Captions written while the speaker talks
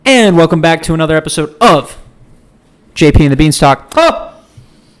And welcome back to another episode of JP and the Beanstalk. Oh,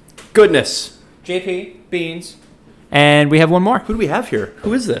 goodness. JP, Beans. And we have one more. Who do we have here?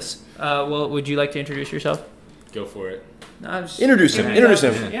 Who is this? Well, would you like to introduce yourself? Go for it. No, Introduce him.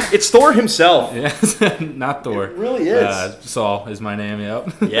 Yeah. It's Thor himself. Yeah, not Thor. It really is. Saul is my name, yep.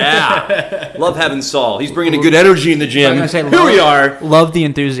 Yeah. Love having Saul. He's bringing a good energy in the gym. I was gonna say, Here we are. Love the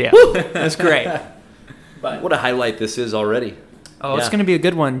enthusiasm. That's great. But, What a highlight this is already. it's going to be a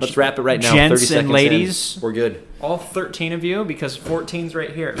good one. Let's wrap it right now. Gents 30 seconds and ladies. in. We're good. All 13 of you, because 14's right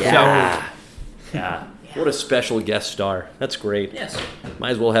here. Yeah. So, Yeah. What a special guest star. That's great. yes.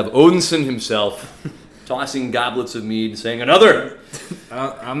 Might as well have Odinson himself tossing goblets of mead saying, another.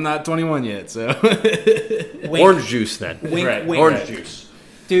 I'm not 21 yet, so. Wink, Orange juice then. wink, Right. wink. Orange juice.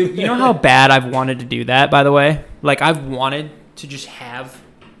 Dude, you know how bad I've wanted to do that, by the way? Like, I've wanted to just have,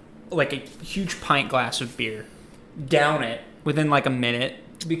 like, a huge pint glass of beer, down it within, like, a minute,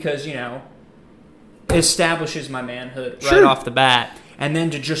 because, you know, it establishes my manhood right Sure. off the bat, and then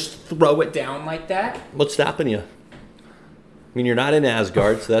to just throw it down like that. What's stopping you? I mean, you're not in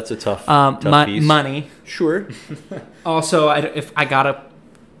Asgard, so that's a tough piece. Money. Sure. Also, if I got a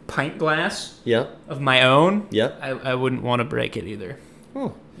pint glass Yeah. of my own, Yeah. I wouldn't want to break it either.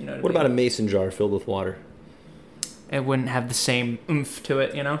 Oh. You know What I about a mean? mason jar filled with water? It wouldn't have the same oomph to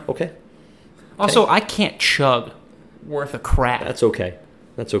it, you know? Okay. Also, I can't chug worth a crap. That's okay.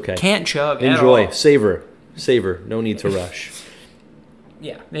 That's okay. Can't chug Enjoy. at all. Savor. Savor. No need to rush.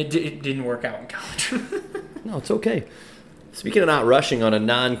 Yeah, it didn't work out in college. No, it's okay. Speaking of not rushing, on a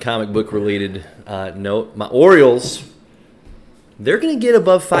non-comic book related note, my Orioles, they're going to get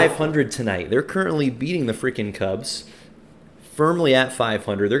above 500 tonight. They're currently beating the freaking Cubs. Firmly at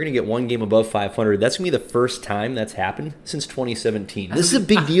 500. They're going to get one game above 500. That's going to be the first time that's happened since 2017. This is a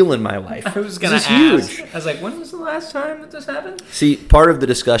big deal in my life. I was going to This ask. is huge. I was like, when was the last time that this happened? See, part of the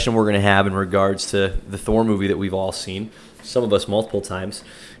discussion we're going to have in regards to the Thor movie that we've all seen, some of us multiple times,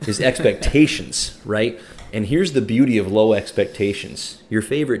 is expectations, right? And here's the beauty of low expectations. Your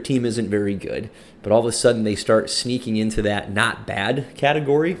favorite team isn't very good, but all of a sudden they start sneaking into that not bad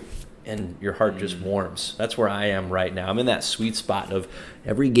category, and your heart just warms. That's where I am right now. I'm in that sweet spot of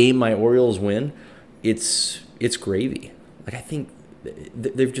every game my Orioles win, it's gravy. Like, I think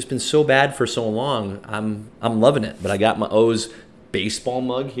they've just been so bad for so long. I'm loving it. But I got my O's baseball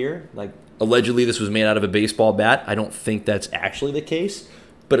mug here. Like, allegedly this was made out of a baseball bat. I don't think that's actually the case,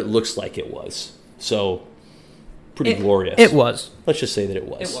 but it looks like it was. So, pretty glorious. It was. Let's just say that it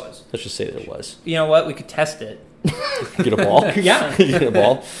was. It was. Let's just say that it was. You know what? We could test it. Get a ball. Yeah. Get a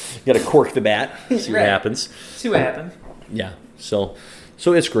ball. You got to cork the bat. See what Right. happens. See what happens. Yeah. So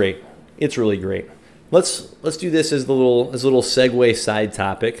it's great. It's really great. Let's do this as the little segue side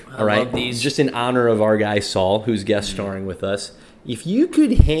topic. All right. love these. Just in honor of our guy Saul, who's guest starring with us. If you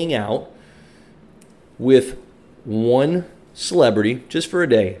could hang out with one celebrity just for a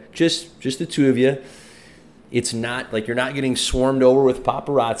day, just the two of you. It's not like you're not getting swarmed over with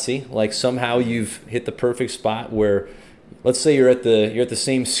paparazzi. Like somehow you've hit the perfect spot where, let's say you're at the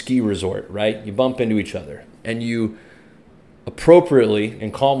same ski resort, right? You bump into each other and you appropriately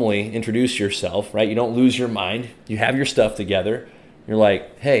and calmly introduce yourself, right? You don't lose your mind. You have your stuff together. You're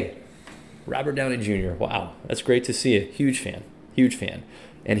like, hey, Robert Downey Jr. Wow, that's great to see you. Huge fan.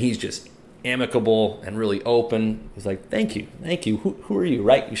 And he's just amicable and really open. He's like, thank you. Who are you,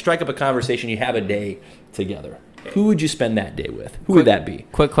 right? You strike up a conversation. You have a day together. Who would you spend that day with? Who would that be?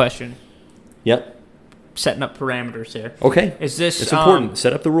 Quick question. Yep. Setting up parameters here. Okay. Is this It's important.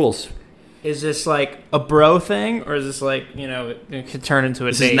 Set up the rules. Is this like a bro thing, or is this like, you know, it could turn into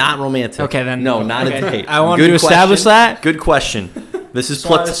a This date? is not romantic. Okay, then. No, not Okay. a date. I wanted Good to establish question. that. Good question. This is Just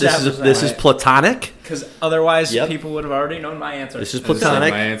wanted to this establish is that. platonic. Because otherwise, Yep. people would have already known my answer. This is So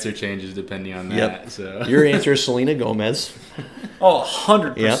platonic. my answer changes depending on that. Yep. So Your answer is Selena Gomez. Oh,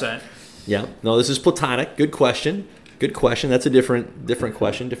 100%. Yeah. No, this is platonic. Good question. That's a different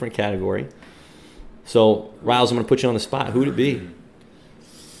question, different category. So, Riles, I'm going to put you on the spot. Who would it be?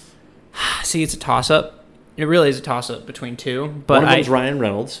 See, it's a toss-up. It really is a toss-up between two. But One of them's Ryan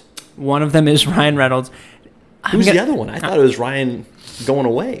Reynolds. one of them is Ryan Reynolds. Who's the other one? I thought it was Ryan going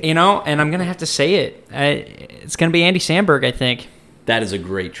away. You know, and I'm going to have to say it. It's going to be Andy Samberg, I think. That is a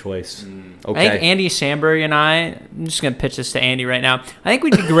great choice. I Okay. think Andy Samberg and I'm just going to pitch this to Andy right now. I think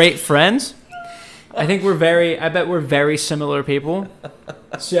we'd be great friends. I bet we're very similar people.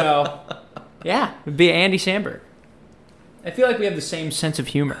 So, yeah, it'd be Andy Samberg. I feel like we have the same sense of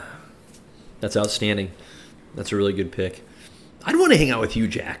humor. That's outstanding. That's a really good pick. I'd want to hang out with Hugh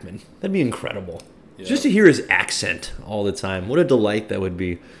Jackman. That'd be incredible. Yeah. Just to hear his accent all the time. What a delight that would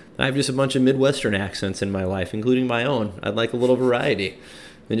be. I have just a bunch of Midwestern accents in my life, including my own. I'd like a little variety.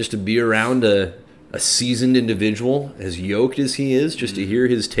 and just to be around a seasoned individual as yoked as he is, just to hear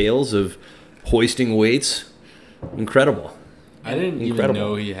his tales of hoisting weights, incredible. I didn't Incredible. even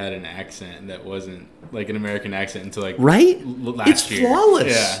know he had an accent that wasn't like an American accent until like Right? last It's year. flawless.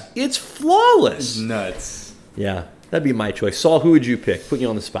 Yeah, It's it's flawless. nuts. Yeah, that'd be my choice. Saul, who would you pick? Put you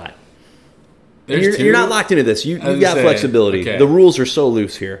on the spot. And There's you're not two- locked into this. You've I was got gonna say, flexibility. okay. The rules are so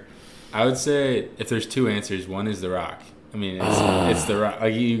loose here. I would say if there's two answers, one is The Rock. I mean, it's The Rock.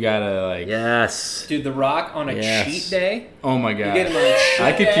 Like you gotta like. Yes. Dude, The Rock on a Yes. cheat day. Oh my god. get him on a cheat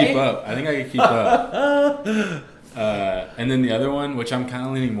I could day? keep up. I think I could keep up. And then the other one, which I'm kind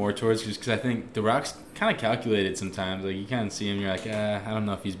of leaning more towards, just because I think The Rock's kind of calculated sometimes. Like you kind of see him, you're like, I don't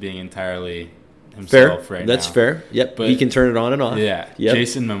know if he's being entirely Fair. himself right That's now. fair. Yep. But- he can turn it on and off. Yeah. Yep.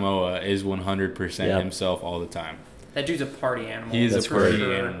 Jason Momoa is 100% Yep. himself all the time. That dude's a party animal. He is That's a party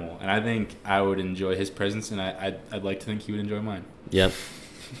great. animal, and I think I would enjoy his presence, and I'd like to think he would enjoy mine. Yep.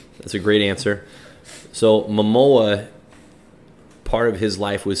 That's a great answer. So Momoa, part of his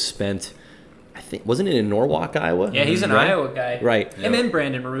life was spent, I think, wasn't it in Norwalk, Iowa? Yeah, he's an Right? Iowa guy. Right. Him and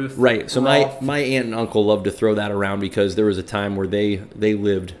Brandon Maruth. Right. So were my, all- my aunt and uncle loved to throw that around because there was a time where they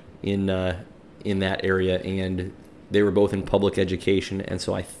lived in that area, and they were both in public education. And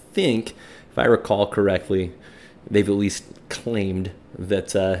so I think, if I recall correctly, they've at least claimed that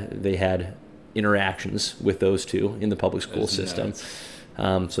they had interactions with those two in the public school That's system.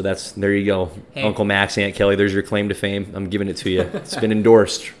 nuts. So there you go. Hey. Uncle Max, Aunt Kelly, there's your claim to fame. I'm giving it to you. It's been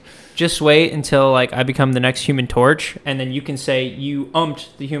endorsed. Just wait until like I become the next Human Torch, and then you can say you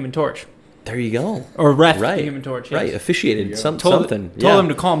umped the Human Torch There you go. or ref Right. the Human Torch. Yes. Right. Officiated Told something. Told him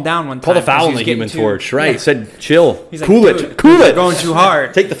to calm down one time. Call the 'cause foul he on was the getting Human too- Torch, right? Yeah. Said, chill, He's like, cool "Dude, it, cool you're it. going too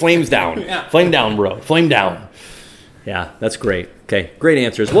hard." Take the flames down. Yeah. Flame down, bro. Flame down. Yeah, that's great. Okay, great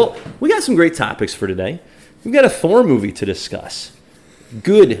answers. Well, we got some great topics for today. We've got a Thor movie to discuss.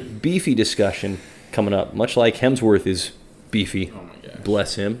 Good, beefy discussion coming up, much like Hemsworth is beefy. Oh my gosh.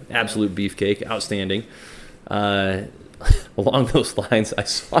 Bless him. Absolute beefcake. Outstanding. Along those lines, I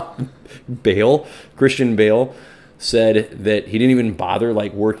saw Christian Bale, said that he didn't even bother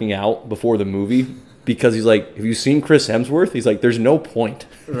like working out before the movie because he's like, have you seen Chris Hemsworth? He's like, there's no point.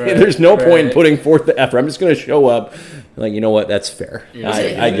 Right, There's no point in right. putting forth the effort. I'm just going to show up. Like, you know what? That's fair. Yeah,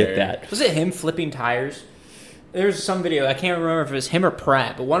 I get fair. that. Was it him flipping tires? There's some video. I can't remember if it was him or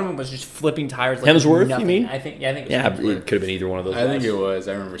Pratt, but one of them was just flipping tires. Like Hemsworth, you nothing. mean? I think. Yeah, I think. It was Yeah, Hemsworth. it could have been either one of those I think guys. it was.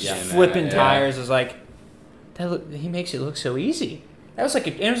 I remember seeing that. Flipping yeah. tires is like he makes it look so easy. That was like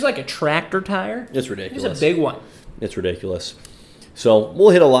it was like a tractor tire. It's It ridiculous. was a big one. It's ridiculous. So we'll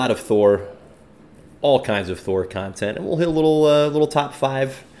hit a lot of Thor, all kinds of Thor content, and we'll hit a little top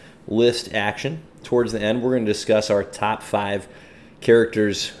 5 list action towards the end. We're going to discuss our top 5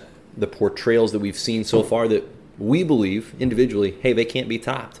 characters, the portrayals that we've seen so far that we believe individually, hey, they can't be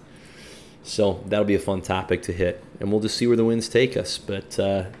topped. So that'll be a fun topic to hit, and we'll just see where the winds take us. But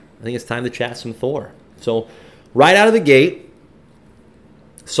I think it's time to chat some Thor. So right out of the gate,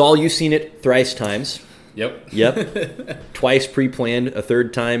 Saul, you've seen it thrice times. Yep. Yep. Twice pre-planned, a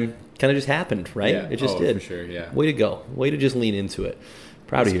third time kind of just happened, right? Yeah. It just Oh, did. for sure, yeah. Way to go. Way to just lean into it.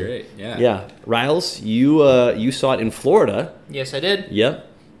 Proud That's of you. great, yeah. Yeah. Riles, you saw it in Florida. Yes, I did. Yep.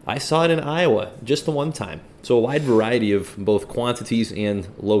 I saw it in Iowa just the one time. So a wide variety of both quantities and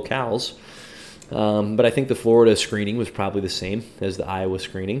locales. But I think the Florida screening was probably the same as the Iowa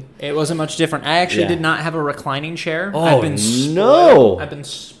screening. It wasn't much different. I actually Yeah. did not have a reclining chair. Oh, I've been no. spoiled. I've been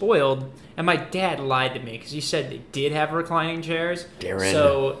spoiled. And my dad lied to me because he said they did have reclining chairs. Darren.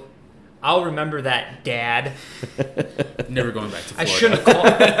 So I'll remember that, Dad. Never going back to I Florida. shouldn't have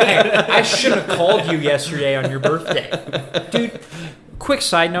called. Hey, I shouldn't have called you yesterday on your birthday, dude. Quick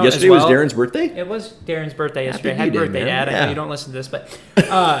side note. Yesterday as well, was Darren's birthday? It was Darren's birthday yesterday. Happy Happy B-Day, birthday, man. Dad. I Yeah. know you don't listen to this, but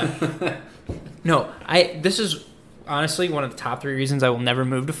no, this is honestly one of the top 3 reasons I will never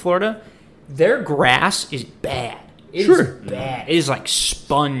move to Florida. Their grass is bad. It is Sure. bad. It is like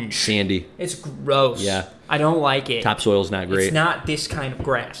sponge. Sandy. It's gross. Yeah. I don't like it. Topsoil's not great. It's not this kind of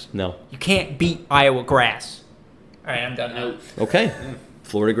grass. No. You can't beat Iowa grass. All right, I'm done now. Okay.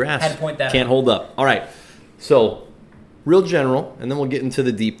 Florida grass. Had to point that Can't out. hold up. All right. So, real general, and then we'll get into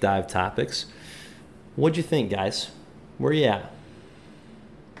the deep dive topics. What'd you think, guys? Where you at?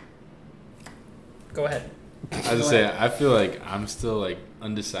 Go ahead. I was say I feel like I'm still like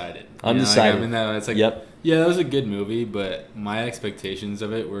undecided. Undecided. Like, I'm in that. It's like, Yep. yeah, that was a good movie, but my expectations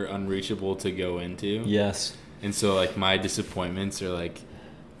of it were unreachable to go into. Yes. And so like my disappointments are like,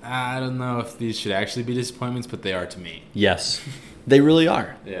 I don't know if these should actually be disappointments, but they are to me. Yes. They really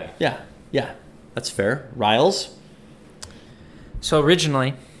are. Yeah. Yeah. Yeah. That's fair. Riles? So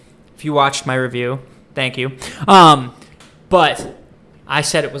originally, if you watched my review, thank you. But I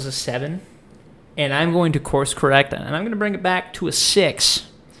said it was a 7, and I'm going to course correct, and I'm going to bring it back to a 6.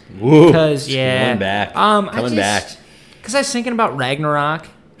 Woo. Because, yeah. Coming back. Coming back. Because I was thinking about Ragnarok. I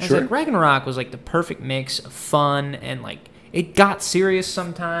was Sure. like, Ragnarok was like the perfect mix of fun and like it got serious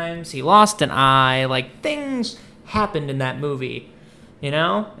sometimes. He lost an eye. Like things happened in that movie, you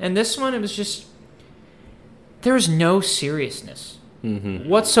know? And this one, it was just, there was no seriousness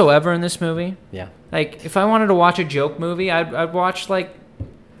whatsoever in this movie. Yeah. Like, if I wanted to watch a joke movie, I'd watch, like,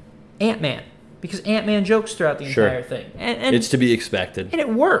 Ant-Man. Because Ant-Man jokes throughout the Sure. entire thing. And It's to be expected. and it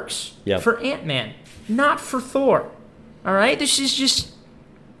works Yep. for Ant-Man, not for Thor. All right? This is just...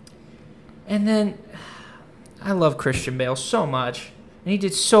 And then, I love Christian Bale so much. And he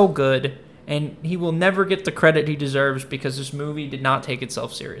did so good. And he will never get the credit he deserves because this movie did not take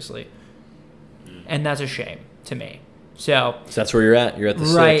itself seriously. And that's a shame to me. So that's where you're at. You're at the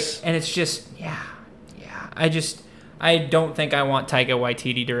right, 6. and it's just, yeah. I don't think I want Taika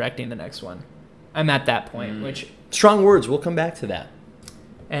Waititi directing the next one. I'm at that point, which, Strong words. We'll come back to that.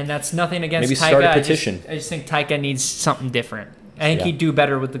 and that's nothing against Maybe Taika. start a petition. I just think Taika needs something different. I think Yeah. he'd do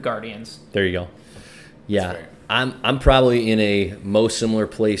better with the Guardians. There you go. Yeah. fair. I'm probably in a most similar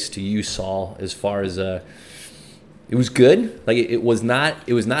place to you, Saul, as far as it was good. Like it was not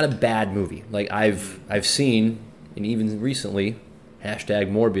a bad movie. Like I've seen, and even recently,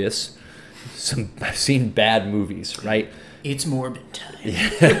 #Morbius, I've seen bad movies, right? It's morbid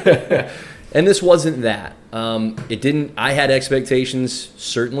time. And this wasn't that. It didn't. I had expectations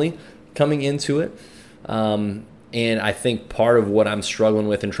certainly coming into it, and I think part of what I'm struggling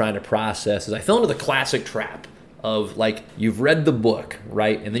with and trying to process is I fell into the classic trap of like you've read the book,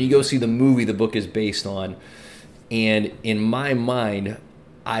 right, and then you go see the movie the book is based on, and in my mind,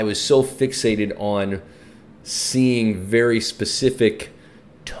 I was so fixated on seeing very specific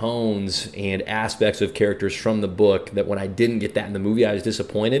tones and aspects of characters from the book that when I didn't get that in the movie, I was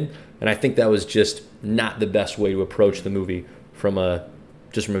disappointed. And I think that was just not the best way to approach the movie from a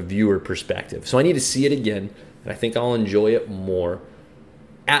viewer perspective. So I need to see it again, and I think I'll enjoy it more.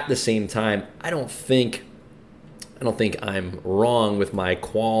 At the same time, I don't think I'm wrong with my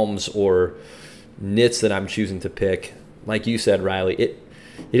qualms or nits that I'm choosing to pick. Like you said, Riley, it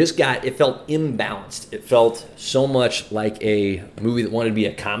felt imbalanced. It felt so much like a movie that wanted to be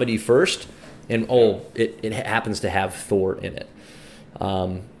a comedy first, and it happens to have Thor in it.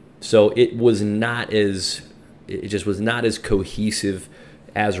 So it just was not as cohesive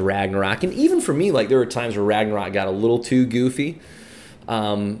as Ragnarok. And even for me, like there were times where Ragnarok got a little too goofy.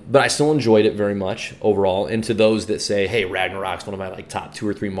 But I still enjoyed it very much overall. And to those that say, hey, Ragnarok's one of my like top 2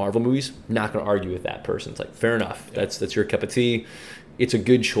 or 3 Marvel movies, I'm not going to argue with that person. It's like, fair enough. That's your cup of tea. It's a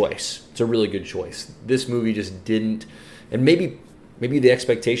good choice. It's a really good choice. This movie just didn't, and maybe the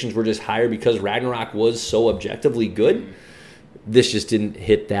expectations were just higher because Ragnarok was so objectively good. This just didn't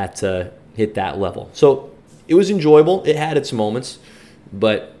hit that level. So it was enjoyable. It had its moments,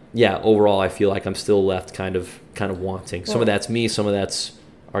 but yeah, overall, I feel like I'm still left kind of wanting. Some of that's me. Some of that's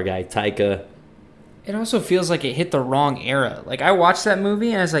our guy Taika. It also feels like it hit the wrong era. Like, I watched that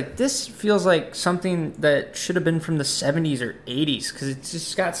movie, and I was like, this feels like something that should have been from the 70s or 80s, because it's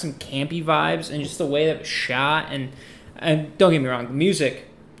just got some campy vibes, and just the way that it was shot, and don't get me wrong, the music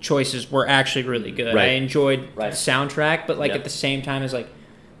choices were actually really good. Right. I enjoyed Right. the soundtrack, but, like, Yep. at the same time, it's like,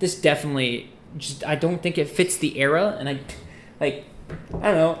 this definitely just, I don't think it fits the era, and I don't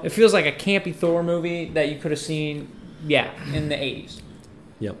know, it feels like a campy Thor movie that you could have seen, in the 80s.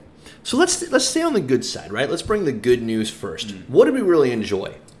 Yep. So let's stay on the good side, right? Let's bring the good news first. What did we really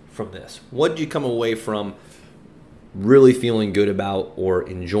enjoy from this? What did you come away from really feeling good about or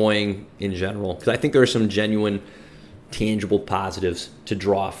enjoying in general? Because I think there are some genuine, tangible positives to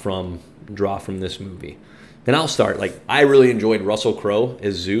draw from this movie. And I'll start. Like, I really enjoyed Russell Crowe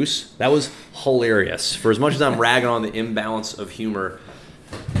as Zeus. That was hilarious. For as much as I'm ragging on the imbalance of humor,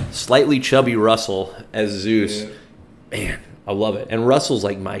 slightly chubby Russell as Zeus, man, I love it. And Russell's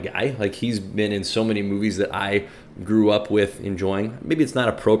like my guy. Like, he's been in so many movies that I grew up with enjoying. Maybe it's not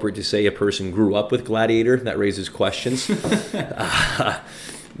appropriate to say a person grew up with Gladiator. That raises questions.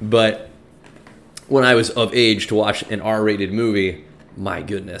 But when I was of age to watch an R-rated movie, my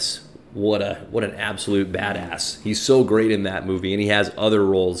goodness, what an absolute badass. He's so great in that movie, and he has other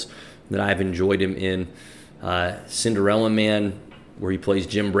roles that I've enjoyed him in. Cinderella Man, where he plays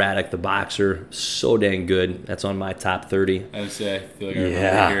Jim Braddock, the boxer, so dang good. That's on my top 30. I would say I feel like I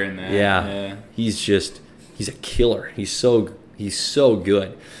remember hearing that. Yeah. He's a killer. He's so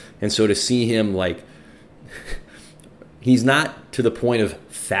good. And so to see him, like, he's not to the point of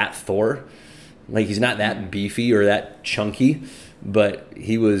fat Thor. Like, he's not that beefy or that chunky, but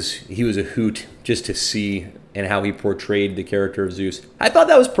he was a hoot just to see and how he portrayed the character of Zeus. I thought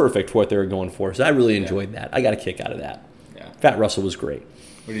that was perfect for what they were going for, so I really enjoyed that. I got a kick out of that. Yeah. Fat Russell was great.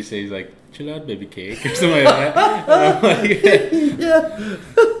 What did he say? He's like, chill out, baby cake, or something like that. And I'm like,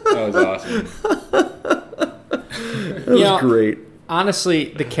 that was awesome. That was great. Honestly,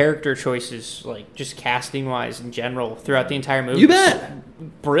 the character choices, like just casting wise in general, throughout the entire movie, You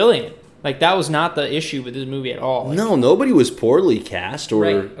bet. brilliant. Like that was not the issue with this movie at all. Like, No, nobody was poorly cast or.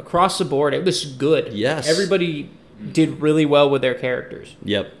 right across the board, it was good. Yes. Everybody did really well with their characters.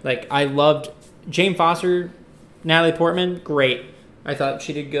 Yep. Like I loved Jane Foster, Natalie Portman, great. I thought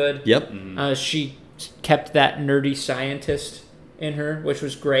she did good. Yep. She kept that nerdy scientist in her, which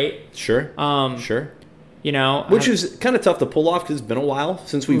was great. Sure. Sure. You know, Which is kind of tough to pull off because it's been a while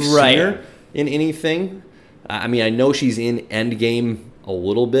since we've Right. seen her in anything. I mean, I know she's in Endgame a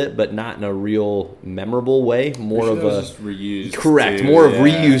little bit, but not in a real memorable way. More Sure of that was a just reused. correct, too, more of yeah.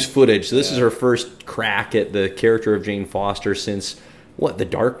 reused footage. So this is Yeah. her first crack at the character of Jane Foster since what, The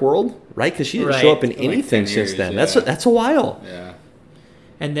Dark World, right? Because she didn't show Right. up in Like anything 10 since years, then. yeah. That's a while. Yeah.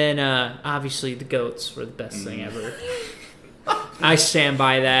 and then obviously the goats were the best thing ever. I stand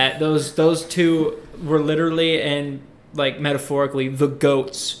by that. Those two were literally and like metaphorically the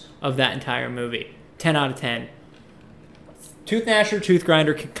goats of that entire movie. 10 out of 10. Tooth Gnasher, Tooth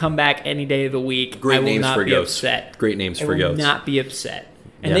Grinder can come back any day of the week. Great I will names not for be goats. upset. Great names I for will goats. not be upset.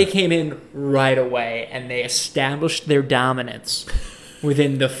 And Yeah. they came in right away and they established their dominance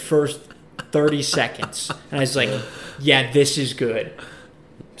within the first 30 seconds. And I was like, yeah, this is good.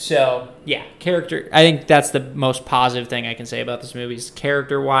 So, yeah, character. I think that's the most positive thing I can say about this movie. Is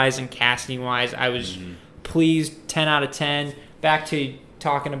character-wise and casting-wise, I was pleased. 10 out of 10. Back to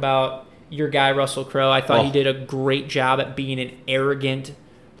talking about your guy, Russell Crowe. I thought he did a great job at being an arrogant,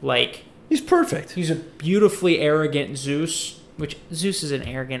 like, He's perfect. he's a beautifully arrogant Zeus, which Zeus is an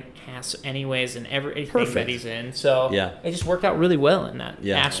arrogant ass anyways in everything Perfect. that he's in. So, Yeah. it just worked out really well in that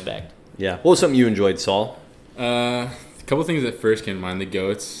Yeah. aspect. Yeah. What was something you enjoyed, Saul? A couple things that first came to mind. The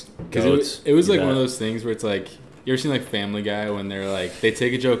goats. Because Goats, it was you like one bet. of those things where it's like, you ever seen like Family Guy when they're like, they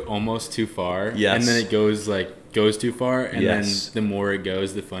take a joke almost too far. Yes. And then it goes too far. And Yes. then the more it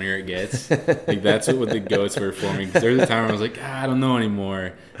goes, the funnier it gets. Like that's what the goats were for me. Because there was a time where I was like, I don't know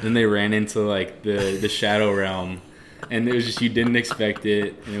anymore. And then they ran into like the shadow realm. And it was just, you didn't expect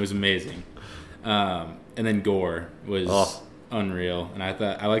it. And it was amazing. And then gore was unreal. And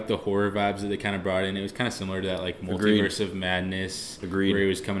I liked the horror vibes that they kind of brought in. It was kind of similar to that like Agreed. multiverse of madness. Agreed. Where he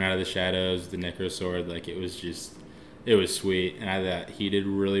was coming out of the shadows, the Necro Sword. Like it was sweet. And I thought he did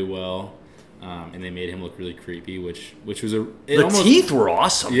really well. And they made him look really creepy, which was The teeth were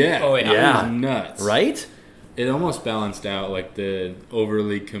awesome. Yeah. Oh, yeah. It was nuts. Right? It almost balanced out like the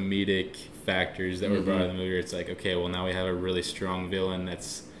overly comedic factors that were brought in the movie. Where it's like, okay, well now we have a really strong villain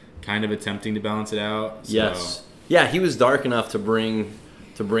that's kind of attempting to balance it out. So, Yes. Yeah, he was dark enough to bring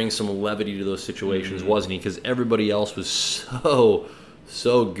some levity to those situations, wasn't he? Because everybody else was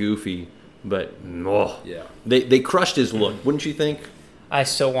so goofy. But Yeah. they crushed his look, wouldn't you think? I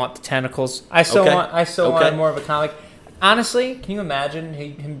still want the tentacles. I still Okay. want Okay. more of a comic. Honestly, can you imagine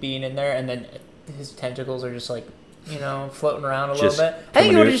him being in there and then his tentacles are just like, floating around a Just little bit? I think it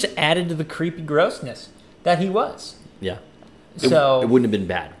coming would have in. just added to the creepy grossness that he was. Yeah. So it wouldn't have been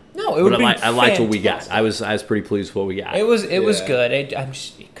bad. no, it would But have been I liked what we got. fantastic. I was pretty pleased with what we got. It was Yeah. good.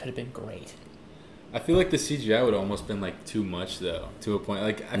 It could have been great. I feel like the CGI would have almost been like too much though, to a point.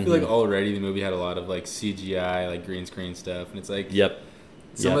 Like I feel like already the movie had a lot of like CGI, like green screen stuff, and it's like Yep.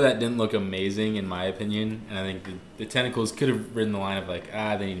 some of that didn't look amazing in my opinion. And I think the tentacles could have ridden the line of like,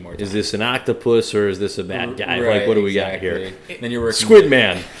 they need more time. Is this an octopus or is this a bad guy? Right, Like, what do we got exactly. here? Then you're working Squid with,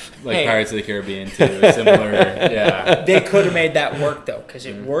 Man. like Hey. Pirates of the Caribbean too, similar. Yeah. They could have made that work though, because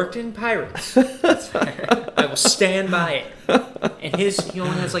it worked in Pirates. I will stand by it. And he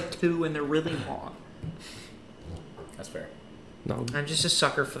only has like 2, and they're really long. That's fair. No. I'm just a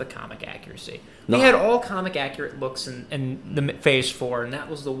sucker for the comic accuracy. No. We had all comic accurate looks in the Phase 4, and that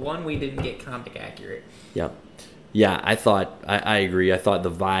was the one we didn't get comic accurate. Yeah. Yeah, I agree. I thought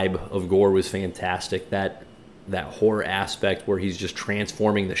the vibe of Gore was fantastic. That horror aspect where he's just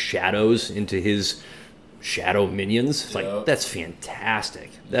transforming the shadows into his shadow minions. It's Yep. like, that's fantastic.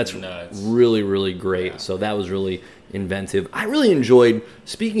 That's Nuts. really, really great. Yeah. So that was really inventive. I really enjoyed,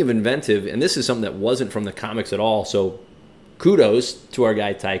 speaking of inventive, and this is something that wasn't from the comics at all, so kudos to our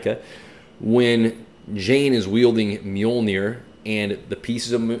guy Taika, when Jane is wielding Mjolnir and the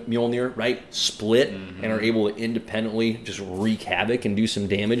pieces of Mjolnir, right, split and are able to independently just wreak havoc and do some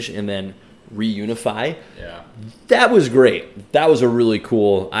damage and then reunify. Yeah. That was great. That was a really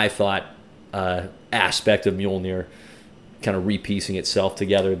cool, I thought, aspect of Mjolnir. kind of repiecing itself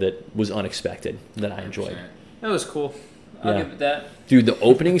together that was unexpected, that I enjoyed. 100%. That was cool. I'll Yeah. give it that. Dude, the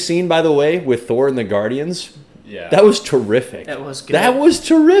opening scene, by the way, with Thor and the Guardians, Yeah. that was terrific. That was good. That was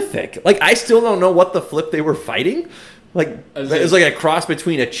terrific. Like, I still don't know what the flip they were fighting. Like, I was it was like- like a cross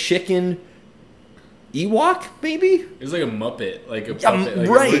between a chicken Ewok, maybe? It was like a Muppet, like a puppet. Like,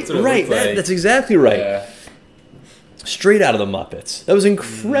 Right, that's what it right. looked like. That's exactly right. Yeah. Straight out of the Muppets. That was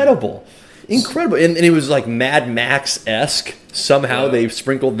incredible. Incredible. And it was like Mad Max-esque. Somehow Yeah. they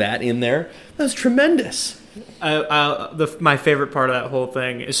sprinkled that in there. That was tremendous. My favorite part of that whole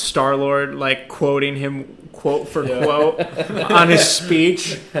thing is Star-Lord like quoting him quote for quote on his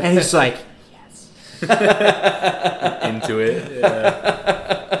speech, and he's like, Into it.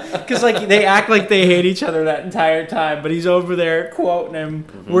 Yeah. because like they act like they hate each other that entire time, but he's over there quoting him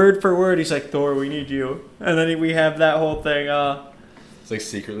word for word. He's like, Thor, we need you, and then we have that whole thing. It's like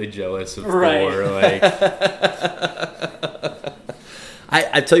secretly jealous of Right. Thor. Like,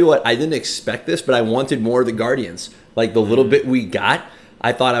 I tell you what, I didn't expect this, but I wanted more of the Guardians. Like the little bit we got,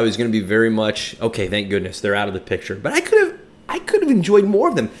 I thought I was going to be very much, okay, thank goodness they're out of the picture. But I could have enjoyed more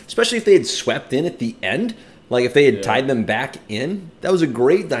of them, especially if they had swept in at the end. Like if they had tied them back in. That was a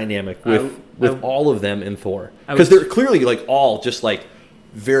great dynamic with all of them in Thor. Because they're clearly like all just like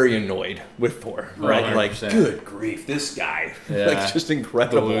very annoyed with Thor, right? 100%. Like, good grief, this guy. Yeah. Like just the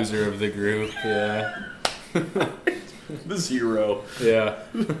incredible. loser of the group. Yeah. The zero. Yeah.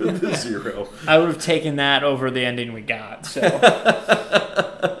 The zero. I would have taken that over the ending we got. So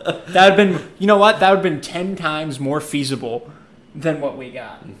that would have been, you know what? That would have been 10 times more feasible than what we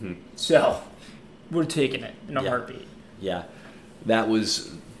got. So we're taking it in a heartbeat. Yeah, that was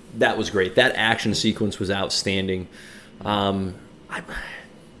great. That action sequence was outstanding. I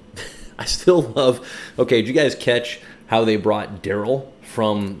still love. Okay, did you guys catch how they brought Daryl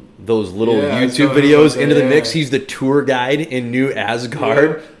from those little Yeah, I YouTube saw videos that, into the yeah. mix? He's the tour guide in New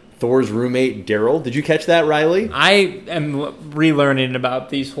Asgard. Yeah. Thor's roommate Daryl. Did you catch that, Riley? I am relearning about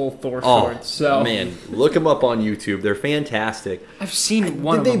these whole Thor shorts. So man, look them up on YouTube. They're fantastic. I've seen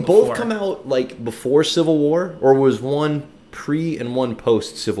one Did of they them both before. come out like before Civil War, or was one pre and one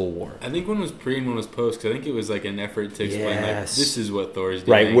post Civil War? I think one was pre and one was post, because I think it was like an effort to explain, like, Yes. this is what Thor's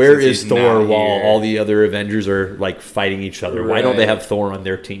doing. Right, where since is he's Thor not while here. all the other Avengers are like fighting each other? Why don't they Right. have Thor on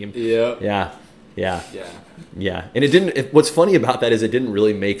their team? Yep. Yeah, yeah, Yeah. yeah. And it didn't. What's funny about that is it didn't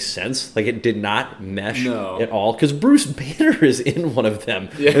really make sense. Like it did not mesh No. at all because Bruce Banner is in one of them,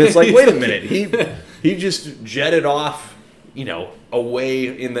 Yeah. and it's like, wait a minute, he just jetted off, away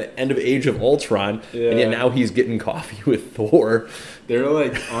in the end of Age of Ultron, and Yeah. yet now he's getting coffee with Thor. They were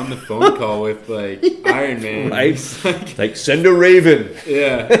like on the phone call with like Iron Man. Right. He's like, Like, send a Raven.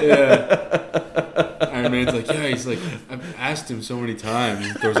 yeah. Iron Man's like, yeah, he's like, I've asked him so many times.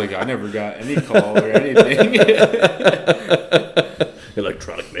 And Thor's like, I never got any call or anything.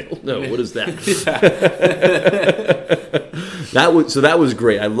 Electronic mail. No, what is that? That was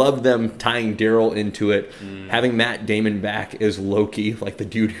great. I loved them tying Daryl into it. Having Matt Damon back as Loki, like the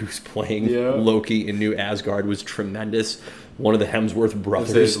dude who's playing Yeah. Loki in New Asgard, was tremendous. One of the Hemsworth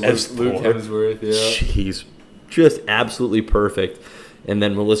brothers Luke as Luke Thor. Hemsworth, yeah. Jeez, just absolutely perfect. And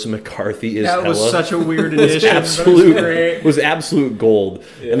then Melissa McCarthy is That was Hela. such a weird was addition. absolute was absolute gold.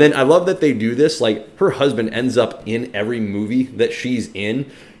 Yeah. And then I love that they do this. Like her husband ends up in every movie that she's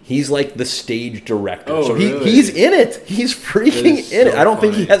in. He's like the stage director. Oh, so really? he's in it. He's freaking is in it. so I don't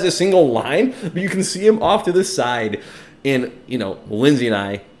think he funny. has a single line, but you can see him off to the side. And Lindsay and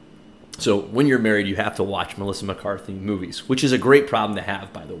I. So when you're married, you have to watch Melissa McCarthy movies, which is a great problem to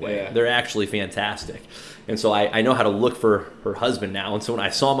have, by the way. Yeah. They're actually fantastic. And so I know how to look for her husband now. And so when I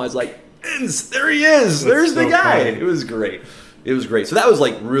saw him, I was like, there he is. There's the so guy. funny. It was great. It was great. So that was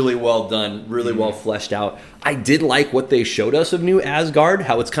like really well done, really well fleshed out. I did like what they showed us of New Asgard,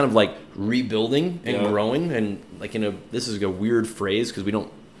 how it's kind of like rebuilding and Yeah. growing. And like this is a weird phrase because we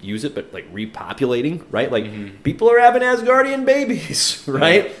don't use it, but like repopulating, right? Like people are having Asgardian babies,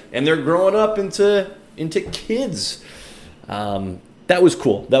 right? Yeah. And they're growing up into kids. That was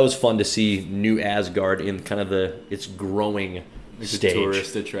cool. That was fun to see New Asgard in kind of its growing Like the stage.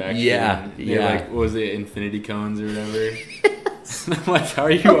 tourist attraction. Yeah, They yeah. like, what was it, Infinity Cones or whatever? I'm like, how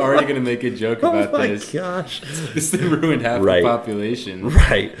are you already going to make a joke about Oh my this? gosh! This thing ruined half Right. the population.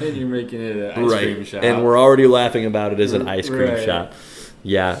 Right, And you're making it an ice cream shop. and we're already laughing about it as an ice cream Right. shop.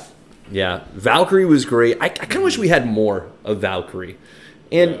 Yeah, yeah. Valkyrie was great. I kind of wish we had more of Valkyrie.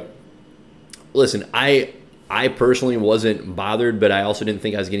 And Yeah. listen, I personally wasn't bothered, but I also didn't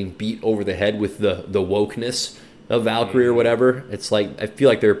think I was getting beat over the head with the wokeness of Valkyrie or whatever. It's like I feel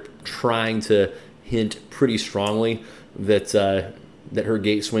like they're trying to hint pretty strongly that her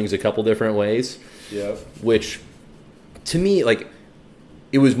gate swings a couple different ways, Yep. which to me, like,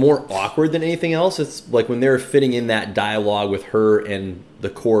 it was more awkward than anything else. It's like when they were fitting in that dialogue with her and the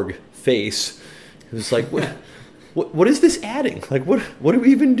Korg face, it was like, what is this adding? Like, what are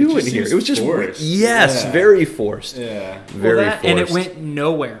we even doing here? It was just forced. Yes, very forced. Yeah. Very forced. And it went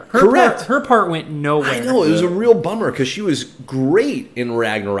nowhere. Correct. Her part went nowhere. I know, it was a real bummer because she was great in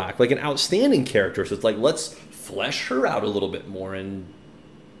Ragnarok, like an outstanding character. So it's like, let's flesh her out a little bit more, and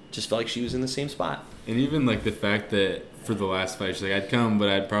just felt like she was in the same spot. And even like the fact that for the last fight, she's like, I'd come, but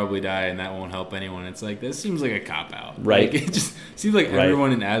I'd probably die, and that won't help anyone. It's like, this seems like a cop-out. Right. Like, it just seems like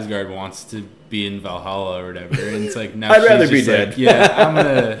everyone in Asgard wants to be in Valhalla or whatever. And it's like, now I'd she's rather just be like, dead.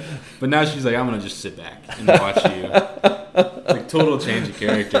 yeah, but now she's like, I'm going to just sit back and watch you. Like, total change of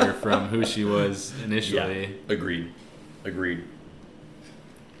character from who she was initially. Yeah. Agreed.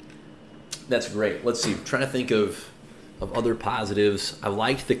 That's great. Let's see. I'm trying to think of other positives. I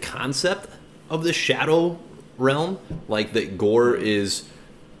liked the concept of the shadow realm, like that Gore is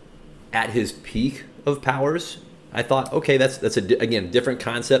at his peak of powers. I thought, okay, that's again, different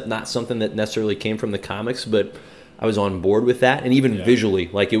concept, not something that necessarily came from the comics, but I was on board with that. And even visually,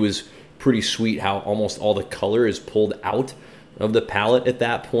 like, it was pretty sweet how almost all the color is pulled out of the palette at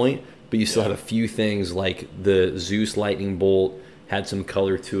that point, but you still have a few things like the Zeus lightning bolt had some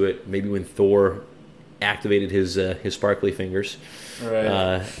color to it. Maybe when Thor activated his sparkly fingers,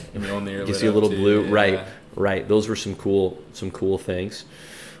 Right. And you see a little blue. Yeah. Right. Those were some cool things.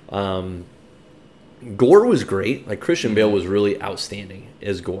 Gore was great. Like, Christian Bale was really outstanding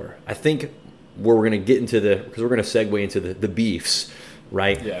as Gore. I think where we're going to get into because we're going to segue into the beefs,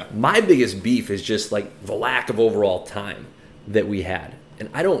 right? Yeah. My biggest beef is just like the lack of overall time that we had. And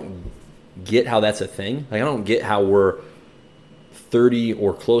I don't get how that's a thing. Like, I don't get how we're 30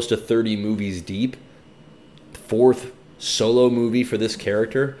 or close to 30 movies deep, fourth solo movie for this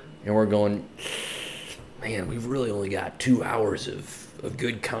character, and we're going, man, we've really only got 2 hours of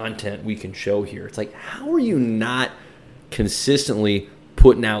good content we can show here. It's like, how are you not consistently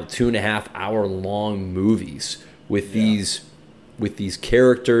putting out 2.5 hour long movies with these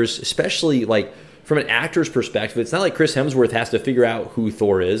characters, especially like from an actor's perspective? It's not like Chris Hemsworth has to figure out who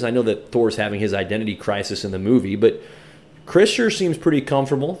Thor is. I know that Thor's having his identity crisis in the movie, but Chris sure seems pretty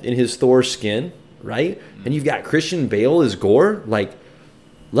comfortable in his Thor skin, right? And you've got Christian Bale as Gore. Like,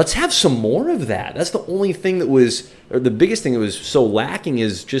 let's have some more of that. That's the only thing that was, or the biggest thing that was so lacking,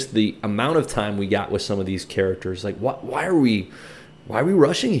 is just the amount of time we got with some of these characters. Like, why are we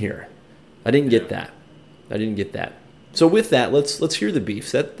rushing here? I didn't get that. So with that, let's hear the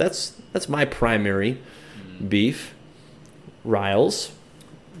beefs. That's my primary beef. Riles,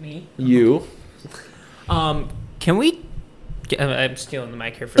 Me? you. Can we? I'm stealing the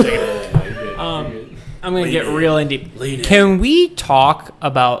mic here for a second. I'm going to get real in deep. Can we talk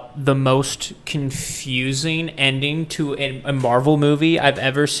about the most confusing ending to a Marvel movie I've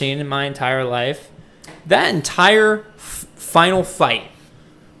ever seen in my entire life? That entire final fight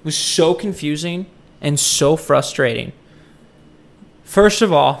was so confusing and so frustrating. First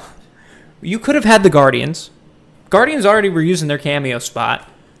of all, you could have had the Guardians. Guardians already were using their cameo spot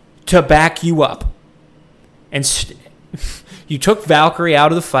to back you up. And you took Valkyrie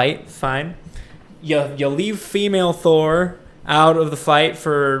out of the fight, fine. You leave female Thor out of the fight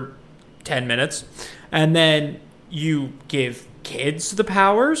for 10 minutes, and then you give kids the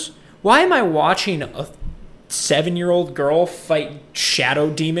powers? Why am I watching a 7-year-old girl fight shadow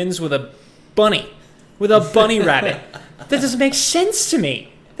demons with a bunny rabbit? That doesn't make sense to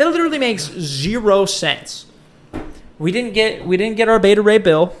me. That literally makes 0 sense. We didn't get our Beta Ray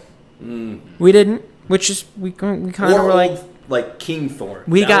Bill. We didn't, which is we kind of were like King Thor.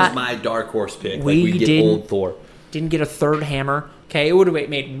 That was my dark horse pick. We get old Thor. Didn't get a third hammer. Okay, it would have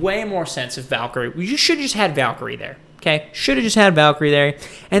made way more sense if Valkyrie. We should have just had Valkyrie there. Okay, should have just had Valkyrie there.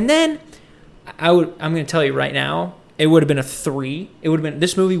 And then I'm going to tell you right now, it would have been a 3.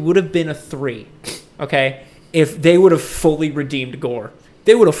 This movie would have been a 3. Okay, if they would have fully redeemed Gore.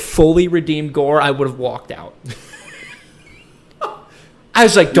 They would have fully redeemed Gore. I would have walked out. I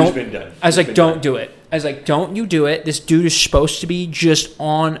was like, don't do it. I was like, don't you do it. This dude is supposed to be just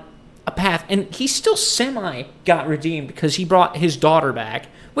on a path. And he still semi got redeemed because he brought his daughter back,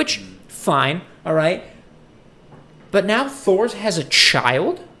 which, fine, all right. But now Thor has a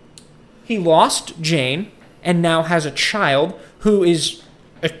child. He lost Jane and now has a child who is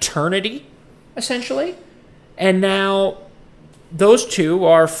eternity, essentially. And now those two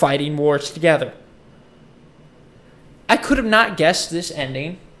are fighting wars together. I could have not guessed this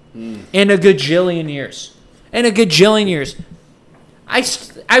ending in a gajillion years.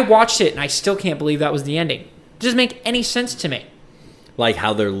 I watched it, and I still can't believe that was the ending. It doesn't make any sense to me. Like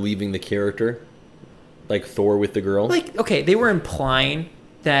how they're leaving the character? Like Thor with the girl? Like, okay, they were implying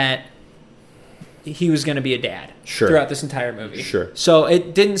that he was going to be a dad Sure. throughout this entire movie. Sure. So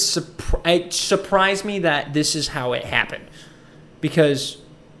it didn't it surprised me that this is how it happened, because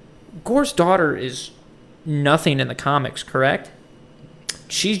Gore's daughter is nothing in the comics, correct?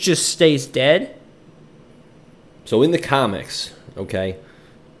 She just stays dead. So in the comics, okay,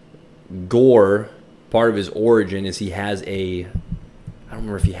 Gore, part of his origin is he has I don't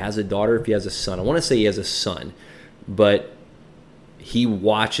remember if he has a daughter, if he has a son. I want to say he has a son, but he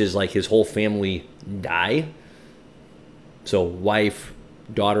watches like his whole family die. So wife,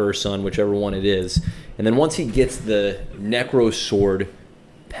 daughter, or son, whichever one it is. And then once he gets the Necro Sword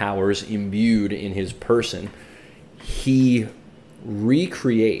powers imbued in his person, he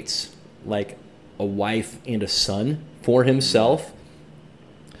recreates like a wife and a son for himself.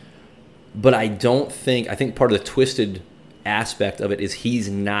 But I think part of the twisted aspect of it is he's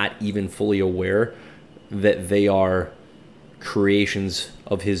not even fully aware that they are creations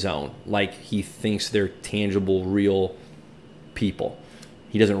of his own. Like, he thinks they're tangible, real people.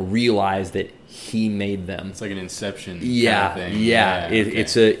 He doesn't realize that he made them. It's like an Inception kind Yeah, of thing. yeah. Okay.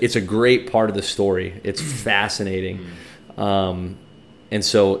 It's a great part of the story. It's fascinating. And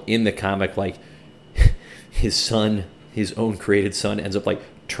so in the comic, like, his son, his own created son, ends up like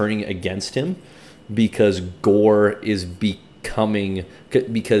turning against him because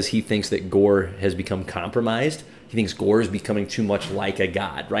because he thinks that Gore has become compromised. He thinks Gore is becoming too much like a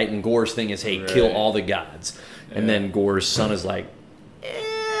god, right? And Gore's thing is, hey, kill all the gods. And then Gore's son is like,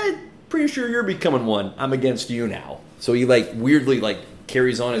 pretty sure you're becoming one. I'm against you now. So he like weirdly like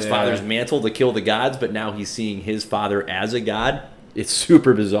carries on his father's mantle to kill the gods, but now he's seeing his father as a god. It's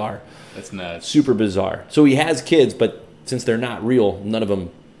super bizarre. That's nuts. Super bizarre. So he has kids, but since they're not real, none of them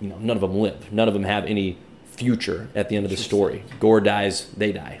live. None of them have any future at the end of the story. Gore dies,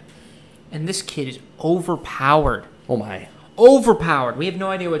 they die. And this kid is overpowered. Oh my. Overpowered. We have no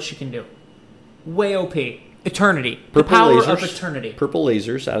idea what she can do. Way OP. Eternity. The Purple power lasers. of eternity. Purple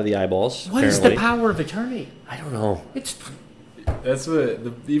lasers out of the eyeballs. What is apparently. the power of eternity? I don't know. It's That's what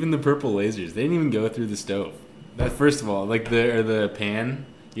even the purple lasers. They didn't even go through the stove. That first of all, like the pan.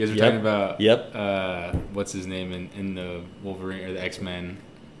 You guys were talking about. Yep. What's his name in the Wolverine or the X-Men?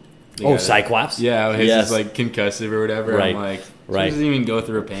 Cyclops? Yeah, his Yes. is like concussive or whatever. Right. I'm like, Right. she doesn't even go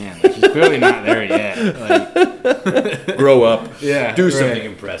through a pan. Like, she's clearly not there yet. Like, Grow up. yeah, Do right, something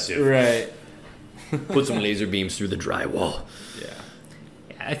impressive. Right. Put some laser beams through the drywall. Yeah.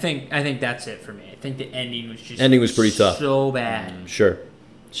 I think that's it for me. I think the ending was just Pretty tough. So bad. Sure.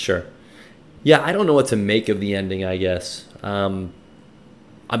 Yeah, I don't know what to make of the ending, I guess.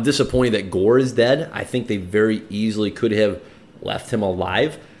 I'm disappointed that Gore is dead. I think they very easily could have left him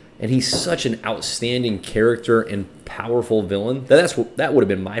alive. And he's such an outstanding character and powerful villain. That would have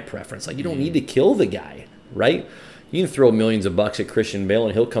been my preference. Like, you don't need to kill the guy, right? You can throw millions of bucks at Christian Bale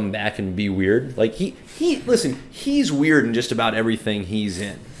and he'll come back and be weird. Like, he's weird in just about everything he's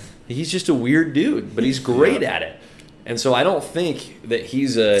in. He's just a weird dude, but he's great at it. And so I don't think that he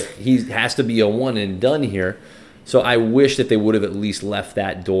has to be a one and done here. So I wish that they would have at least left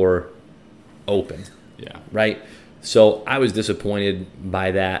that door open. Yeah. Right? So I was disappointed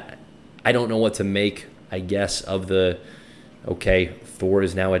by that. I don't know what to make, I guess, of Thor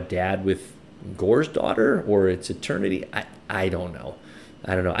is now a dad with Gore's daughter, or it's eternity. I don't know.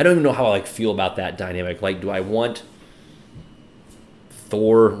 I don't even know how I feel about that dynamic. Like, do I want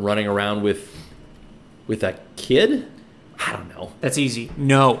Thor running around with a kid? I don't know. That's easy.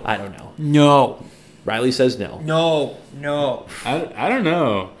 No. I don't know. No. Riley says no. No. I don't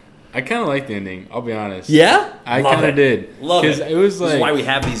know. I kind of liked the ending. I'll be honest. Yeah? I Love kind of it. did. Love it. It was like, this is why we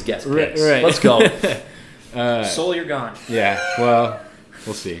have these guest picks. Right. Let's go. Soul, you're gone. Yeah. Well,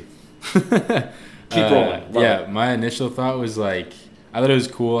 we'll see. Keep rolling. Love Yeah. it. My initial thought was like, I thought it was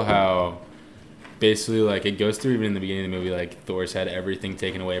cool how basically like it goes through even in the beginning of the movie, like Thor's had everything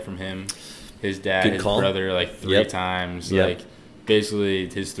taken away from him. His dad, Good his call. brother, like 3 Yep. times. Yep. Like basically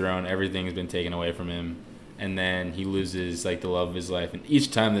his throne, everything's been taken away from him. And then he loses like the love of his life. And each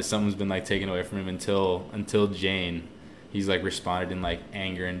time that something's been like taken away from him until Jane, he's like responded in like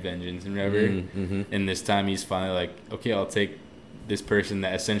anger and vengeance and whatever. Mm-hmm. And this time he's finally like, okay, I'll take this person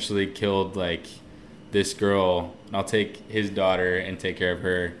that essentially killed like this girl, and I'll take his daughter and take care of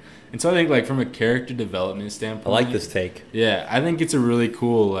her. And so I think like from a character development standpoint, I like this take. Yeah, I think it's a really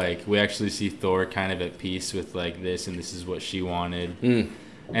cool, like, we actually see Thor kind of at peace with, like, this, and this is what she wanted.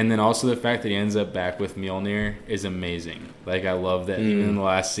 And then also the fact that he ends up back with Mjolnir is amazing. Like, I love that even in the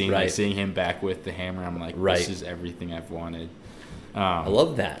last scene, Right. like, seeing him back with the hammer, I'm like, Right. this is everything I've wanted. I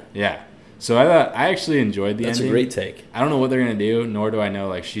love that. Yeah. So I actually enjoyed the That's ending. a great take. I don't know what they're gonna do, nor do I know.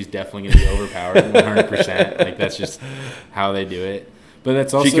 Like, she's definitely gonna be overpowered 100%. Like, that's just how they do it. But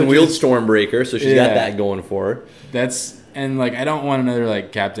that's also She can wield Stormbreaker, so she's got Yeah. that going for her. And like, I don't want another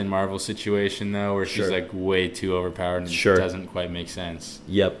like Captain Marvel situation though, where she's Sure. like way too overpowered and Sure. it doesn't quite make sense.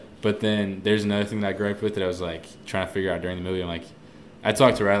 Yep. But then there's another thing that I griped with that I was like trying to figure out during the movie. I'm like, I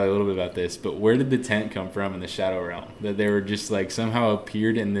talked to Riley a little bit about this, but where did the tent come from in the Shadow Realm? That they were just like somehow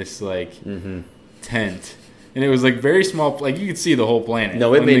appeared in this like tent, and it was like very small. Like, you could see the whole planet.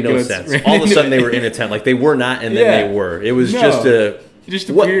 No, it when made the no goats sense. ran All of a into sudden, it. they were in a tent. Like, they were not, and then Yeah. they were. It was No. just a... It just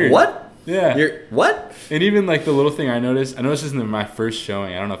appeared. What? Yeah. What? And even like the little thing I noticed this in my first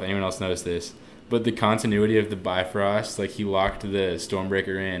showing. I don't know if anyone else noticed this, but the continuity of the Bifrost, like, he locked the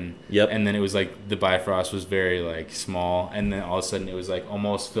Stormbreaker in. Yep. And then it was like the Bifrost was very like small, and then all of a sudden it was like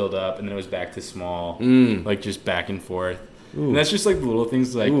almost filled up, and then it was back to small, like just back and forth. Ooh. And that's just like the little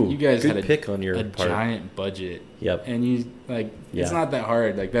things. Like, Ooh, you guys good had pick on your a part. giant budget. Yep. And you like it's Yeah. not that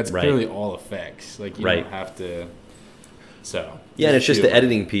hard. Like, that's Right. clearly all effects. Like, you Right. don't have to. So Yeah, and it's just feel the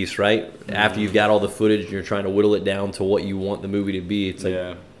editing piece, right? After you've got all the footage and you're trying to whittle it down to what you want the movie to be, it's like,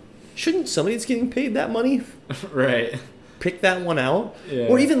 Yeah. shouldn't somebody that's getting paid that money Right. pick that one out? Yeah.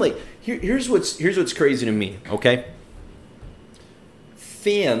 Or even like, here's what's crazy to me, okay?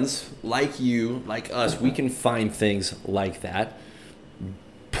 Fans like you, like us, we can find things like that.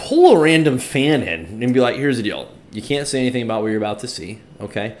 Pull a random fan in and be like, here's the deal. You can't say anything about what you're about to see,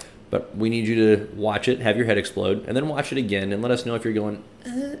 okay? But we need you to watch it, have your head explode, and then watch it again and let us know if you're going,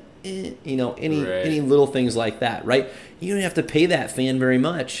 you know, any little things like that, right? You don't have to pay that fan very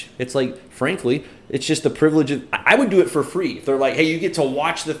much. It's like, frankly, it's just the privilege of, I would do it for free. If they're like, hey, you get to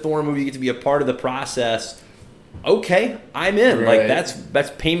watch the Thor movie, you get to be a part of the process. Okay, I'm in. Right. Like, that's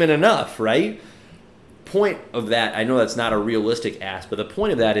payment enough, right? Point of that, I know that's not a realistic ask, but the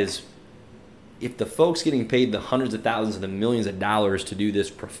point of that is, if the folks getting paid the hundreds of thousands and the millions of dollars to do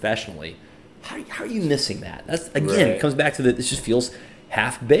this professionally, how are you missing that? That's, again, Right. it comes back to that. This just feels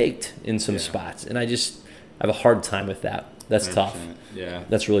half-baked in some spots, and I have a hard time with that. That's 100%. tough. Yeah.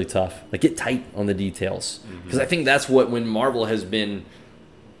 That's really tough. Like, get tight on the details, because I think that's when Marvel has been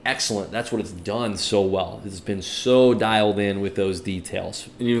excellent. That's what it's done so well. It's been so dialed in with those details.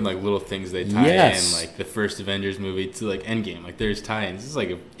 And even like little things they tie Yes. in, like the first Avengers movie to like Endgame. Like, there's tie-ins. It's like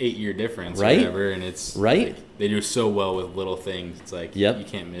an 8-year difference, Right. or whatever, and it's Right. like, they do so well with little things. It's like, Yep. you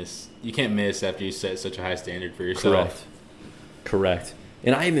can't miss after you set such a high standard for yourself. Correct.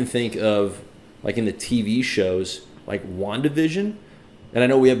 And I even think of, like, in the TV shows, like WandaVision, and I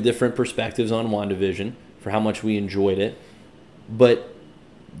know we have different perspectives on WandaVision for how much we enjoyed it, but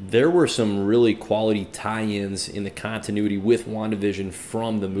there were some really quality tie-ins in the continuity with WandaVision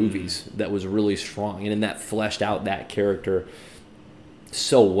from the movies that was really strong, and in that fleshed out that character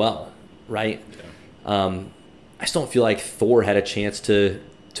so well, right? Yeah. I just don't feel like Thor had a chance to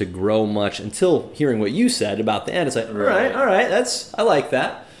grow much until hearing what you said about the end. It's like, all right, I like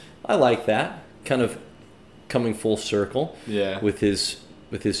that. Kind of coming full circle Yeah. with his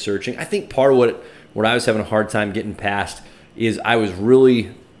searching. I think part of what I was having a hard time getting past is I was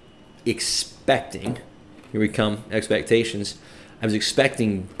really expecting, here we come, expectations. I was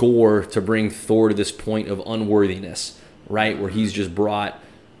expecting Gore to bring Thor to this point of unworthiness, right? Where he's just brought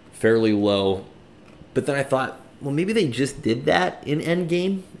fairly low. But then I thought, well, maybe they just did that in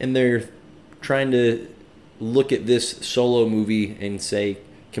Endgame, and they're trying to look at this solo movie and say,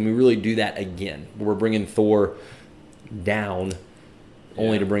 can we really do that again? We're bringing Thor down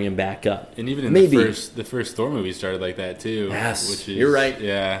only to bring him back up. And even in Maybe. the first Thor movie started like that too. Yes, which is, you're right.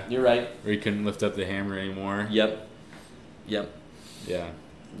 Yeah, You're right. where he couldn't lift up the hammer anymore. Yep. Yeah.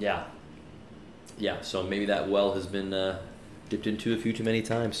 Yeah, so maybe that well has been dipped into a few too many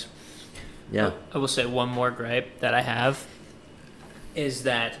times. Yeah. I will say one more gripe that I have is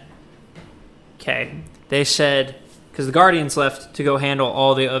that, okay, they said, because the Guardians left to go handle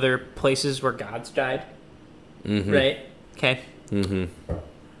all the other places where gods died, right? Okay. Mm-hmm.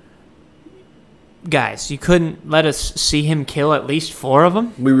 Guys, you couldn't let us see him kill at least 4 of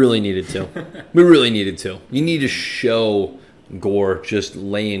them? We really needed to. You need to show Gore just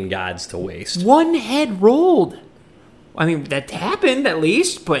laying gods to waste. One head rolled. I mean, that happened at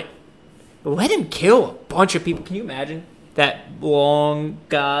least, but let him kill a bunch of people. Can you imagine that long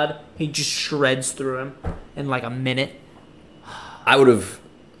god? He just shreds through him in like a minute. I would have,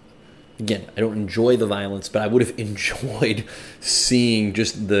 again, I don't enjoy the violence, but I would have enjoyed seeing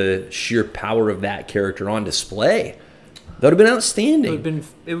just the sheer power of that character on display. That would have been outstanding. It would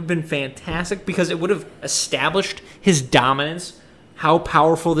have been fantastic because it would have established his dominance, how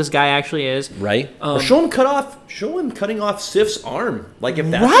powerful this guy actually is. Right? Or show him cutting off Sif's arm. Like, if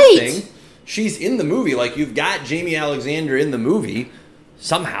that's Right. the thing. she's in the movie. Like, you've got Jamie Alexander in the movie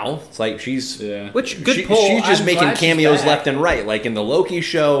somehow. It's like she's Which good pull. She's just I'm making glad she's cameos back. left and right. Like in the Loki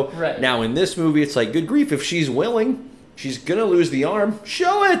show. Right. Now in this movie, it's like, good grief, if she's willing, she's gonna lose the arm.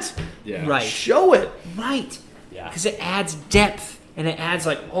 Show it. Yeah. Right. Show it. Right. Yeah. Because it adds depth, and it adds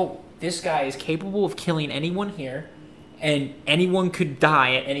like, oh, this guy is capable of killing anyone here, and anyone could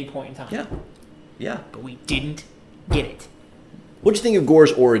die at any point in time. Yeah. Yeah. But we didn't get it. What'd you think of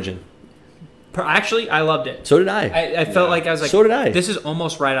Gore's origin? Actually, I loved it. So did I. I felt like I was like, So did I. This is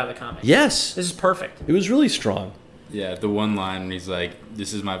almost right out of the comic. Yes. This is perfect. It was really strong. Yeah, the one line when he's like,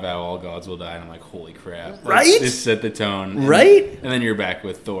 "This is my vow, all gods will die," and I'm like, "Holy crap!" Like, Right? This set the tone, and, Right? And then you're back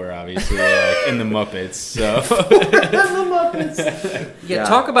with Thor, obviously, like, in the Muppets. So Yeah,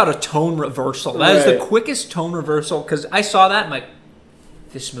 talk about a tone reversal. That is Right. the quickest tone reversal, because I saw that, and I'm like,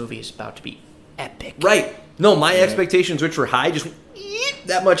 this movie is about to be epic. Right. No, my expectations, which were high, just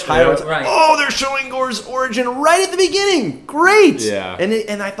that much higher. Yeah. It's like, Right. oh, they're showing Gore's origin right at the beginning. Great. Yeah.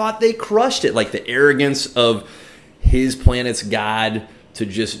 And I thought they crushed it. Like the arrogance of his planet's god to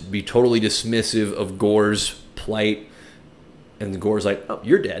just be totally dismissive of Gore's plight. And Gore's like, oh,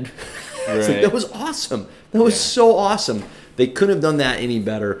 you're dead. It's like, Right. that was awesome. That was so awesome. They couldn't have done that any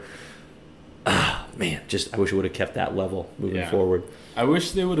better. Ah, man, just I wish it would have kept that level moving forward. I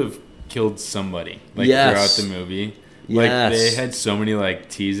wish they would have killed somebody like Yes. throughout the movie. Like Yes. they had so many like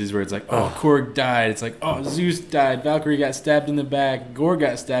teases where it's like, oh, Korg died. It's like, oh, Zeus died. Valkyrie got stabbed in the back. Gore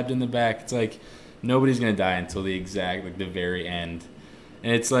got stabbed in the back. It's like nobody's gonna die until the exact like the very end.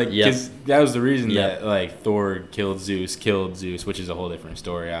 And it's like, because that was the reason that like Thor killed Zeus, which is a whole different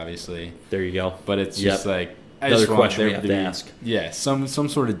story, obviously. There you go. But it's just like I Another just want question there we have to to be, ask. Yeah, some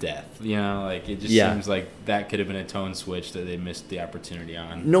sort of death. You know, like it just Yeah. seems like that could have been a tone switch that they missed the opportunity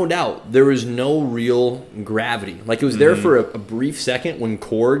on. No doubt, there was no real gravity. Like it was there for a brief second when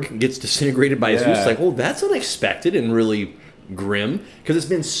Korg gets disintegrated by Zeus. It's like, oh, that's unexpected and really grim because it's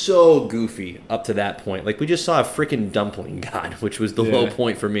been so goofy up to that point. Like we just saw a freaking dumpling god, which was the low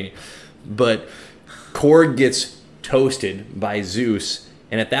point for me. But Korg gets toasted by Zeus,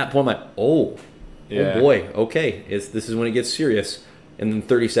 and at that point, I'm like, oh boy, okay, this is when it gets serious. And then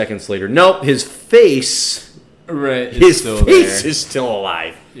 30 seconds later, nope, his face. Right, His still face there. is still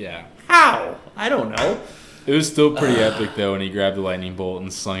alive. Yeah. How? I don't know. It was still pretty epic though when he grabbed the lightning bolt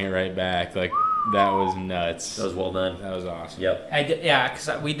and slung it right back. Like that was nuts. That was well done. That was awesome. Yep.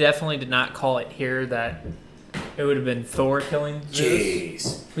 Because we definitely did not call it here that it would have been Thor killing Zeus.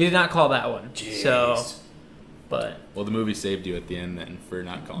 Jeez. We did not call that one. So, but Well, the movie saved you at the end then for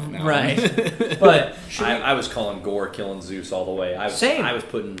not calling that right, one. but should we- I was calling Gore killing Zeus all the way. Same. I was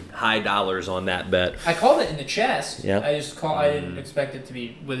putting high dollars on that bet. I called it in the chest. Yeah. I didn't expect it to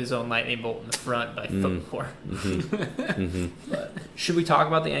be with his own lightning bolt in the front by Thor. But should we talk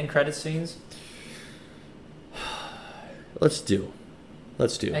about the end credit scenes? Let's do. I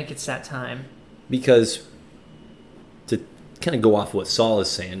think it's that time. Because to kind of go off what Saul is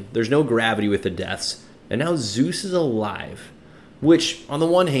saying, there's no gravity with the deaths, and now Zeus is alive. Which, on the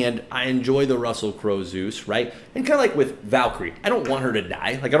one hand, I enjoy the Russell Crowe Zeus, right? And kind of like with Valkyrie, I don't want her to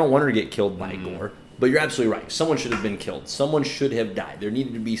die. Like, I don't want her to get killed by Gore. But you're absolutely right. Someone should have been killed. Someone should have died. There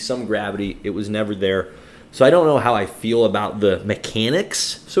needed to be some gravity. It was never there. So I don't know how I feel about the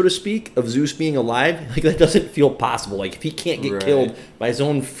mechanics, so to speak, of Zeus being alive. Like, that doesn't feel possible. Like, if he can't get killed by his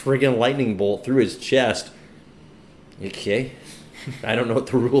own friggin' lightning bolt through his chest, okay, I don't know what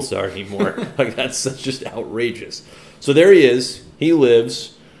the rules are anymore. Like, that's just outrageous. So there he is. He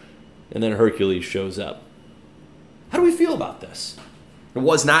lives. And then Hercules shows up. How do we feel about this? It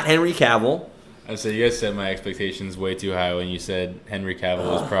was not Henry Cavill. I said you guys set my expectations way too high when you said Henry Cavill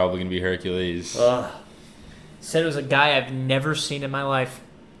was probably going to be Hercules. Said it was a guy I've never seen in my life.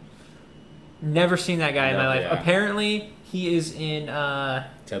 Never seen that guy in my life. Yeah. Apparently, he is in.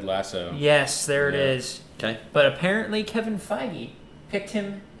 Ted Lasso. Yes, there it Yeah. is. Okay. But apparently, Kevin Feige picked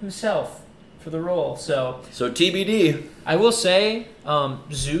him himself for the role. So TBD. I will say,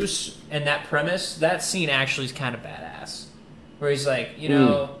 Zeus and that premise, that scene actually is kind of badass. Where he's like,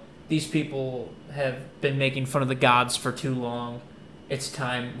 these people have been making fun of the gods for too long. It's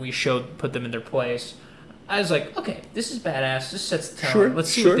time we put them in their place. I was like, okay, this is badass. This sets the tone. Sure, Let's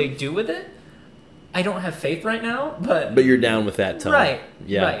see sure. what they do with it. I don't have faith right now, but But you're down with that tone. right,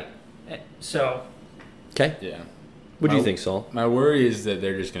 Yeah. right. So Okay. Yeah. What do you think, Saul? My worry is that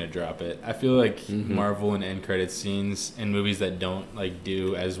they're just going to drop it. I feel like Marvel and end credit scenes and movies that don't like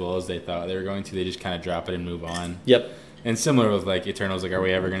do as well as they thought they were going to, they just kind of drop it and move on. Yep. And similar with like Eternals, like are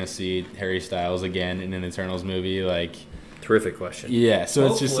we ever going to see Harry Styles again in an Eternals movie? Like Terrific question. Yeah, so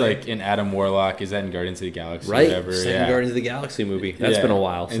it's just Hopefully. like in Adam Warlock. Is that in Guardians of the Galaxy? Right? Whatever. Second Yeah. Guardians of the Galaxy movie. That's Yeah. been a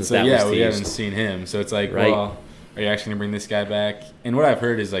while And since so, that yeah, was we haven't teased. seen him. So it's like, Right. well, are you actually going to bring this guy back? And what I've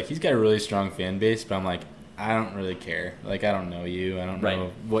heard is like he's got a really strong fan base, but I'm like, I don't really care. Like, I don't know you. I don't Right.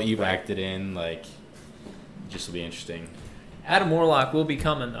 know what you've Right. acted in. Like, just will be interesting. Adam Warlock will be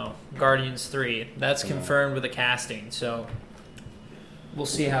coming though. Guardians 3. That's confirmed with the casting. So we'll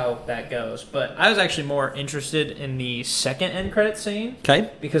see how that goes. But I was actually more interested in the second end credit scene Okay.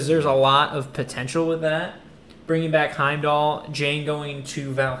 because there's a lot of potential with that. Bringing back Heimdall, Jane going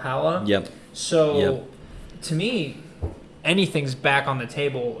to Valhalla. Yep. So Yep. to me, anything's back on the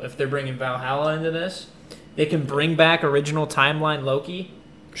table if they're bringing Valhalla into this. They can bring back original timeline Loki.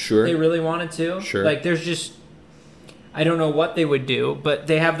 Sure. They really wanted to. Sure. Like, there's just, I don't know what they would do, but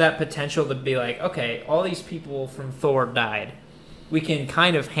they have that potential to be like, okay, all these people from Thor died. We can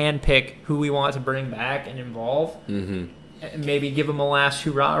kind of handpick who we want to bring back and involve. Mm-hmm. And maybe give them a last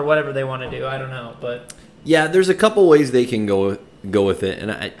hurrah or whatever they want to do. I don't know, but Yeah, there's a couple ways they can go with it,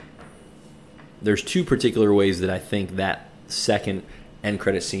 and there's two particular ways that I think that second end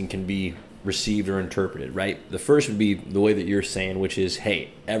credit scene can be received or interpreted. Right, the first would be the way that you're saying, which is,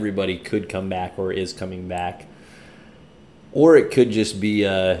 hey, everybody could come back or is coming back, or it could just be,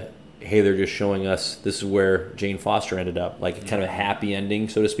 hey, they're just showing us this is where Jane Foster ended up, like kind of a happy ending,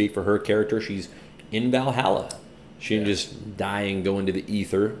 so to speak, for her character. She's in Valhalla. She didn't just die and go into the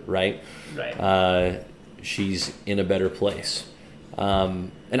ether, right? right. She's in a better place.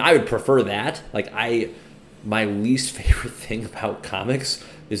 And I would prefer that. Like, my least favorite thing about comics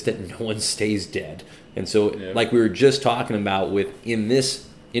is that no one stays dead. And so, Yeah. like we were just talking about in this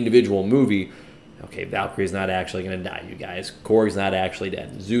individual movie, okay, Valkyrie's not actually going to die, you guys. Korg's not actually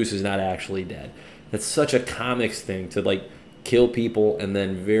dead. Zeus is not actually dead. That's such a comics thing to, like, kill people and then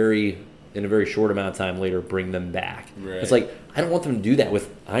in a very short amount of time later bring them back. Right. It's like, I don't want them to do that with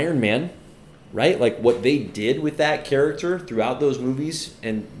Iron Man. Right? Like what they did with that character throughout those movies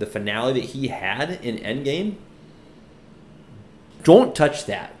and the finale that he had in Endgame. Don't touch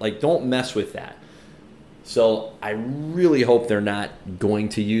that. Like, don't mess with that. So I really hope they're not going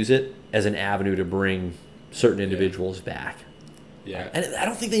to use it as an avenue to bring certain individuals back. Yeah. And I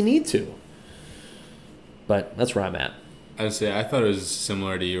don't think they need to. But that's where I'm at. I would say I thought it was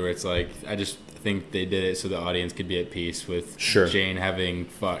similar to you, where it's like I just think they did it so the audience could be at peace with Sure. Jane having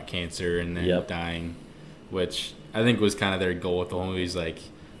fought cancer and then Yep. dying, which I think was kind of their goal with the whole movie. Is like,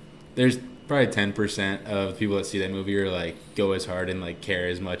 there's probably 10% of people that see that movie are like go as hard and like care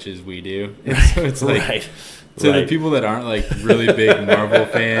as much as we do. And so it's like Right. to Right. the people that aren't like really big Marvel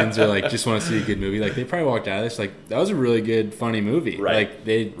fans or like just want to see a good movie, like they probably walked out of this like that was a really good funny movie. Right. Like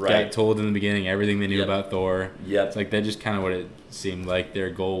they Right. got told in the beginning everything they knew Yep. about Thor. Yep. It's like that just kind of what it seemed like their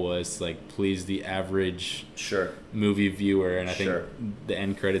goal was to, like, please the average Sure. movie viewer, and I think Sure. the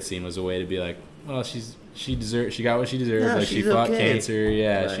end credit scene was a way to be like, well, she got what she deserved. Yeah, like she she's fought okay. cancer.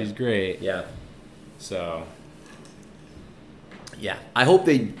 Yeah, Right. she's great. Yeah. So Yeah. I hope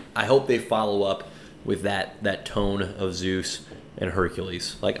they follow up with that tone of Zeus and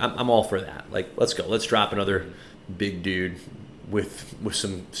Hercules. Like, I'm all for that. Like, let's go. Let's drop another big dude with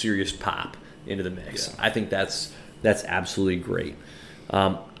some serious pop into the mix. Yeah. I think that's absolutely great.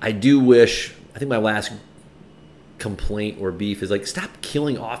 I do wish. I think my last complaint or beef is like, stop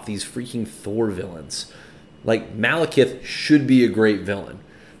killing off these freaking Thor villains. Like, Malekith should be a great villain.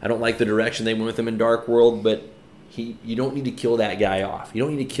 I don't like the direction they went with him in Dark World, but you don't need to kill that guy off. You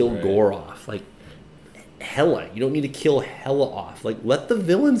don't need to kill Right. Gore off. Like, Hela, you don't need to kill Hela off. Like, let the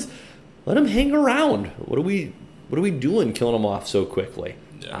villains, let them hang around. What are we doing killing them off so quickly?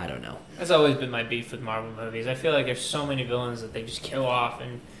 Yeah. I don't know. That's always been my beef with Marvel movies. I feel like there's so many villains that they just kill off,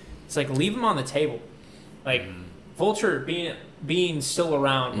 and it's like, leave them on the table. Like, Vulture being still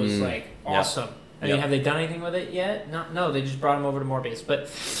around was like awesome. I mean, Yep. have they done anything with it yet? No, they just brought him over to Morbius. But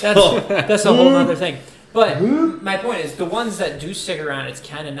that's a whole other thing. But my point is, the ones that do stick around, it's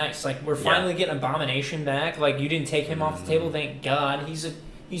kind of nice. Like, we're finally getting Abomination back. Like, you didn't take him off the table, thank God. He's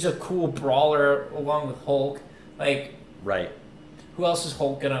a cool brawler along with Hulk. Like, Right. who else is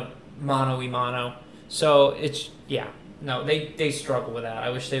Hulk gonna mano-y-mano? So it's they struggle with that. I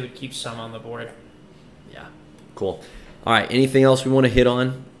wish they would keep some on the board. Yeah. Cool. All right. Anything else we want to hit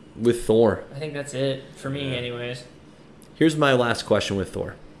on with Thor? I think that's it for me, anyways. Here's my last question with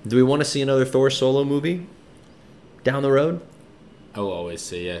Thor. Do we want to see another Thor solo movie down the road? I will always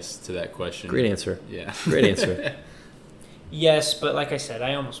say yes to that question. Great answer. Yeah. Great answer. Yes, but like I said,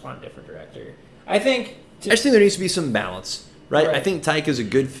 I almost want a different director. I think. I just think there needs to be some balance, right? Right. I think Taika's a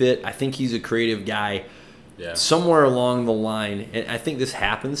good fit. I think he's a creative guy. Yeah. Somewhere along the line, and I think this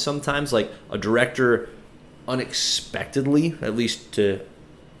happens sometimes, like a director unexpectedly, at least to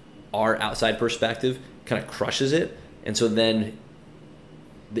our outside perspective, kind of crushes it. And so then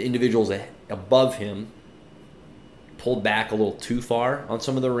the individuals above him pulled back a little too far on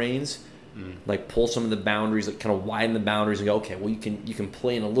some of the reins, like pull some of the boundaries, like kind of widen the boundaries and go, okay, well, you can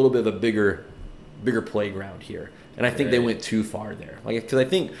play in a little bit of a bigger playground here. And I think they went too far there. Like, because I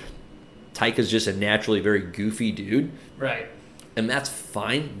think Taika's just a naturally very goofy dude. Right. And that's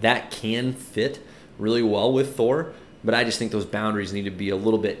fine. That can fit really well with Thor. But I just think those boundaries need to be a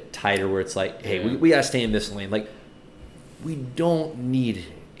little bit tighter where it's like, hey, we got to stay in this lane. Like, we don't need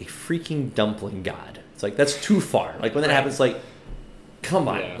a freaking dumpling god. It's like, that's too far. Like, when that happens, like, come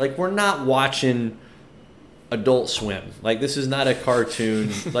on. Yeah. Like, we're not watching Adult Swim. Like, this is not a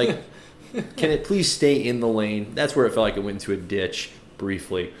cartoon. Like, can it please stay in the lane? That's where it felt like it went into a ditch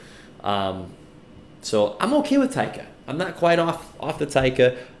briefly. So I'm okay with Taika. I'm not quite off the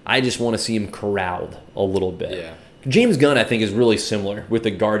Taika. I just want to see him corralled a little bit. Yeah. James Gunn, I think, is really similar with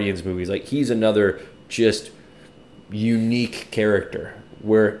the Guardians movies. Like, he's another just unique character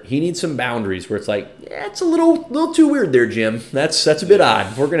where he needs some boundaries where it's like, yeah, it's a little too weird there, Jim. That's a bit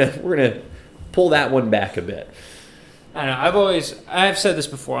odd. We're gonna pull that one back a bit. I don't know. I've said this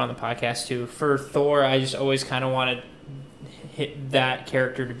before on the podcast too. For Thor, I just always kind of wanted that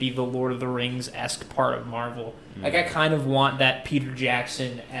character to be the Lord of the Rings-esque part of Marvel. Like, I kind of want that Peter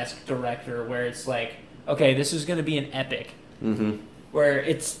Jackson-esque director where it's like, okay, this is going to be an epic. Mm-hmm. Where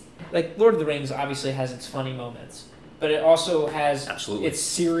it's like Lord of the Rings obviously has its funny moments, but it also has its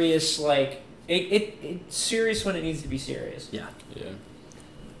serious, like it's serious when it needs to be serious. Yeah.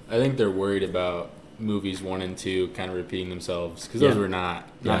 I think they're worried about movies 1 and 2 kind of repeating themselves because those were not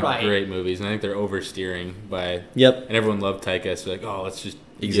great movies, and I think they're oversteering by. Yep. And everyone loved Taika, so like, oh, let's just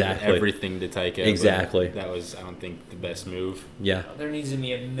give everything to Taika. Exactly. But that was, I don't think, the best move. Yeah. There needs to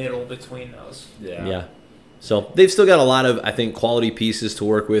be a middle between those. Yeah. So they've still got a lot of, I think, quality pieces to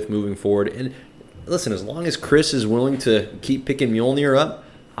work with moving forward. And listen, as long as Chris is willing to keep picking Mjolnir up,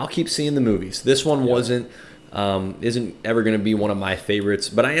 I'll keep seeing the movies. This one isn't ever going to be one of my favorites,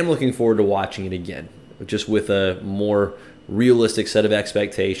 but I am looking forward to watching it again, just with a more realistic set of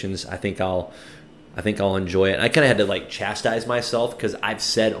expectations. I think I'll enjoy it. And I kind of had to like chastise myself because I've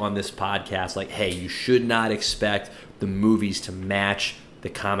said on this podcast, like, hey, you should not expect the movies to match the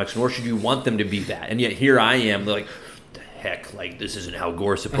comics, nor should you want them to be that. And yet here I am, like, the heck, like, this isn't how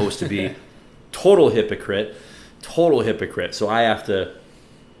Gore's supposed to be. Total hypocrite. So I have to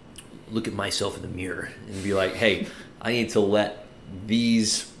look at myself in the mirror and be like, hey, I need to let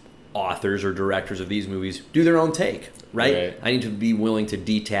these authors or directors of these movies do their own take, right? I need to be willing to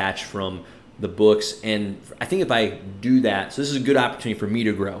detach from the books. And I think if I do that, so this is a good opportunity for me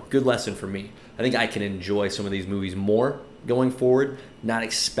to grow, good lesson for me. I think I can enjoy some of these movies more going forward, not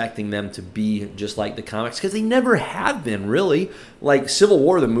expecting them to be just like the comics, because they never have been, really. Like Civil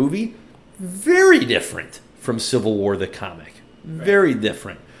War, the movie, very different from Civil War, the comic. Very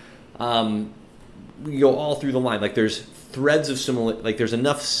different. We go all through the line. Like, there's threads of there's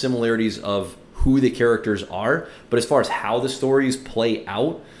enough similarities of who the characters are, but as far as how the stories play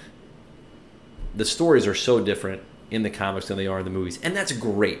out, the stories are so different in the comics than they are in the movies. And that's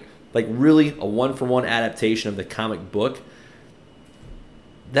great. Like, really, a one-for-one adaptation of the comic book,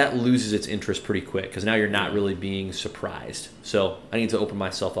 that loses its interest pretty quick because now you're not really being surprised. So I need to open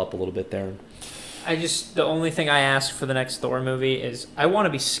myself up a little bit there. The only thing I ask for the next Thor movie is I want to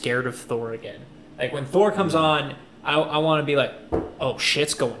be scared of Thor again. Like, when Thor comes on, I want to be like, oh,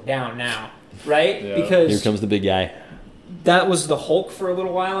 shit's going down now, right? Yeah. Because here comes the big guy. That was the Hulk for a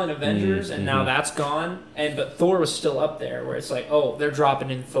little while in Avengers, and now that's gone. But Thor was still up there, where it's like, oh, they're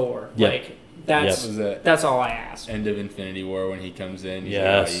dropping in Thor. Yep. Like, that's all I asked. End of Infinity War when he comes in. He's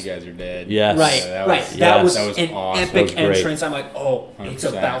Yes. like, oh, you guys are dead. Yes. Right. That was an awesome. Epic That was great. entrance. I'm like, oh, it's 100%.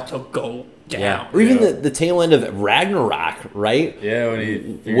 about to go down. Yeah. Or even the tail end of Ragnarok, right? Yeah, when he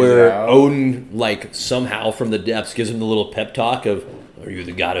figures where it out. Odin, like, somehow from the depths gives him the little pep talk of, are you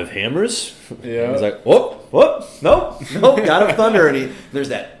the god of hammers? Yeah. And he's like, whoop, nope, god of thunder. And there's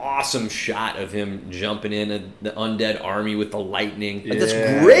that awesome shot of him jumping in the undead army with the lightning. Like, that's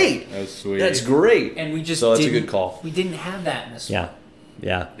great. That was sweet. That's great. And we just so that's a good call. We didn't have that in this one.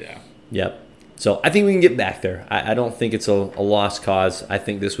 Yeah. Yeah. So I think we can get back there. I don't think it's a lost cause. I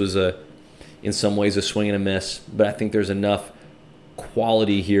think this was in some ways a swing and a miss, but I think there's enough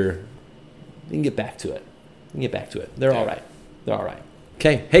quality here. We can get back to it. They're all right.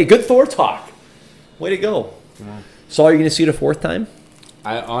 Okay. Hey, good Thor talk. Way to go. So are you going to see it a fourth time?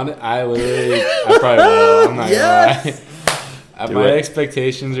 I probably will. I'm not Yes. gonna lie. My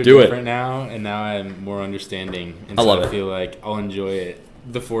expectations are different now, and now I'm more understanding. And I so love I it. feel like I'll enjoy it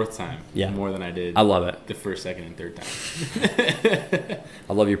the fourth time. Yeah. More than I did. I love it. The first, second, and third time.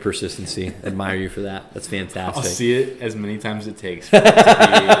 I love your persistency. Admire you for that. That's fantastic. I'll see it as many times as it takes for it to be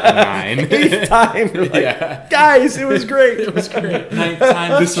a 9. Eighth time. You're like, Yeah. guys, it was great. It was great. Ninth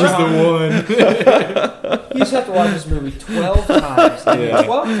time. This was the one. You just have to watch this movie 12 times. And Yeah. the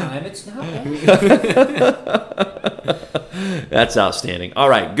 12th time, it's not bad. That's outstanding. All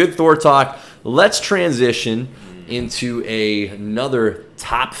right, good Thor talk. Let's transition into another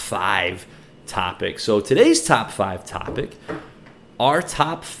top 5 topic. So today's top 5 topic are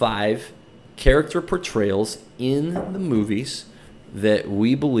top 5 character portrayals in the movies that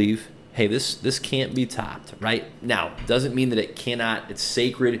we believe, hey, this can't be topped, right? Now, doesn't mean that it cannot, it's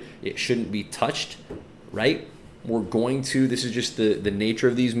sacred, it shouldn't be touched, right? We're going to, this is just the nature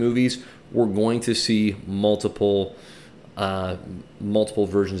of these movies, we're going to see multiple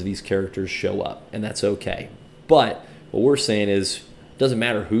versions of these characters show up, and that's okay. But what we're saying is, it doesn't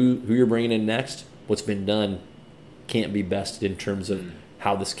matter who you're bringing in next, what's been done can't be bested in terms of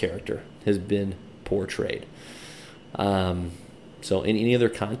how this character has been portrayed. So any other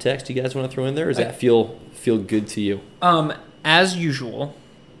context you guys want to throw in there? Or does that feel good to you? As usual,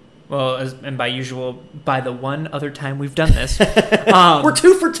 well, and by usual, by the one other time we've done this, We're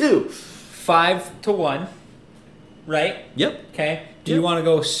 2 for 2. 5-1, right? Yep. Okay. Do Yep. you want to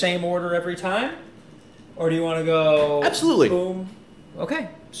go same order every time? Or do you want to go... Absolutely. Boom. Okay.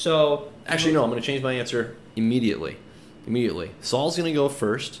 So... Actually, no, I'm going to change my answer immediately. Saul's going to go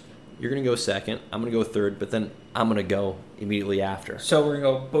first. You're going to go second. I'm going to go third, but then I'm going to go immediately after. So we're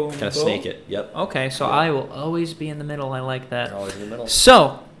going to go boom, Kind of boom. snake it. Yep. Okay, so Yep. I will always be in the middle. I like that. You're always in the middle.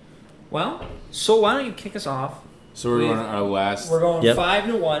 So why don't you kick us off? So we're going on our last. We're going Yep.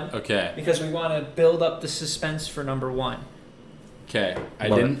 5-1 Okay. because we want to build up the suspense for number 1. Okay. I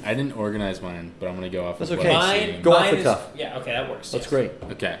Love didn't organize mine, but I'm going to go off. That's of okay. what I'm Mine, seeing. Go off mine the is, cuff. Yeah, okay, that works. That's yes. great.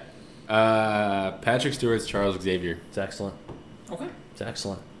 Okay. Patrick Stewart's Charles Xavier. It's excellent. Okay. It's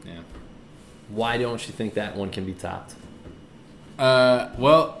excellent. Yeah. Why don't you think that one can be topped?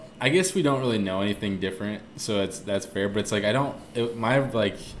 Well, I guess we don't really know anything different, so that's fair. But it's like my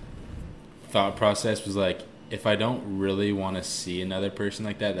like thought process was like, if I don't really want to see another person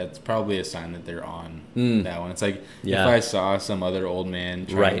like that, that's probably a sign that they're on that one. It's like Yeah. if I saw some other old man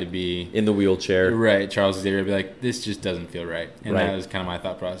trying Right. to be In the wheelchair. right, Charles Xavier, I'd be like, this just doesn't feel right, and Right. that was kind of my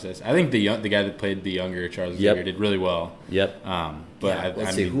thought process. I think the guy that played the younger Charles Yep. Xavier did really well. Yep. But Yeah, let's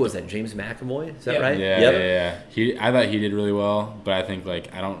I see, mean, who was that? James McAvoy? Is that Yeah. right? Yeah, Yep. yeah. I thought he did really well, but I think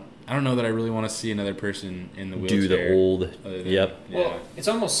like I don't know that I really want to see another person in the wheelchair. Do the old. other than- Yep. Yeah. Well, it's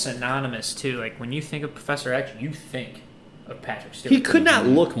almost synonymous too. Like when you think of Professor X, you think of Patrick Stewart. He could not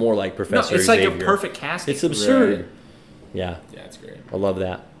look more like No, Professor it's like Xavier. a perfect casting. It's absurd. Right. Yeah, Yeah, it's great. I love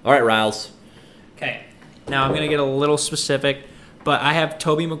that. All right, Riles. Okay, now I'm gonna get a little specific, but I have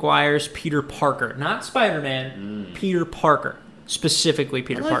Tobey Maguire's Peter Parker, not Spider-Man. Peter Parker, specifically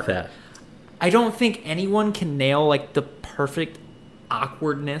Peter I like Parker. that. I don't think anyone can nail like the perfect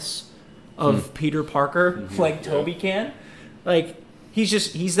awkwardness of Peter Parker like Toby can. Like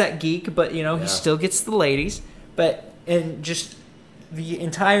he's that geek, but Yeah. he still gets the ladies. But and just the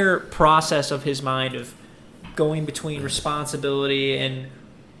entire process of his mind of going between responsibility and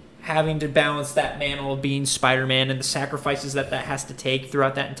having to balance that mantle of being Spider-Man and the sacrifices that has to take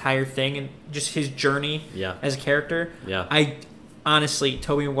throughout that entire thing and just his journey Yeah. as a character. Yeah. I honestly,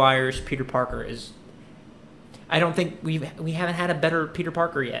 Tobey Maguire's Peter Parker is. I don't think we haven't had a better Peter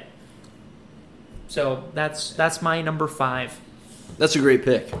Parker yet. So that's my number 5. That's a great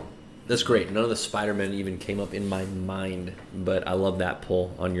pick. That's great. None of the Spider-Men even came up in my mind, but I love that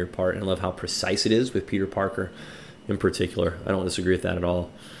pull on your part, and I love how precise it is with Peter Parker in particular. I don't disagree with that at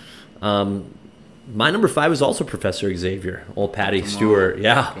all. My number 5 is also Professor Xavier, old Patty Stewart.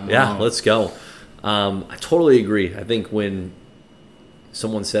 Yeah, Come yeah, on. let's go. I totally agree. I think when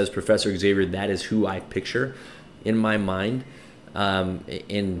someone says Professor Xavier, that is who I picture in my mind.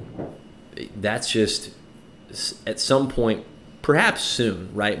 And that's just, at some point, perhaps soon,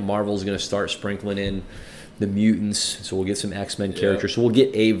 right? Marvel's going to start sprinkling in the mutants, so we'll get some X-Men characters. So we'll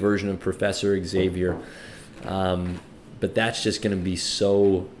get a version of Professor Xavier. But that's just going to be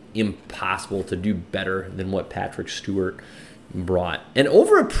so impossible to do better than what Patrick Stewart brought. And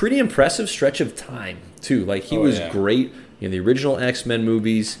over a pretty impressive stretch of time, too. Like, he was great in the original X-Men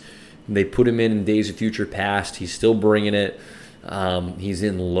movies. They put him in Days of Future Past. He's still bringing it. He's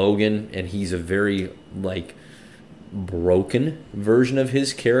in Logan, and he's a very, like, broken version of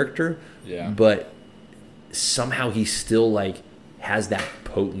his character. Yeah. But somehow he still, like, has that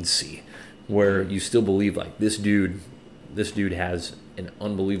potency where you still believe, like, this dude has an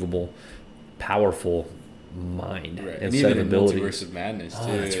unbelievable, powerful mind Right. and And set even of in abilities. Multiverse of Madness, too.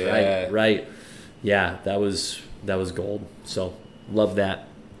 Oh, that's yeah. right. Yeah, that was gold. So love that.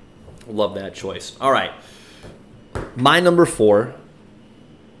 Love that choice. All right. My number 4,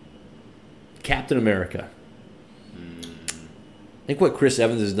 Captain America. I think what Chris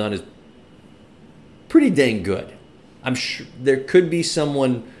Evans has done is pretty dang good. I'm sure there could be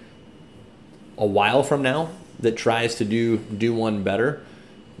someone a while from now that tries to do one better,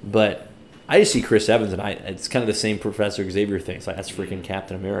 but I just see Chris Evans and it's kind of the same Professor Xavier thing. It's like, that's freaking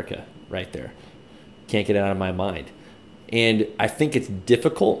Captain America right there. Can't get it out of my mind. And I think it's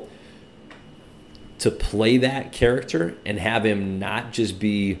difficult to play that character and have him not just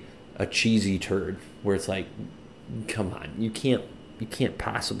be a cheesy turd where it's like, come on, you can't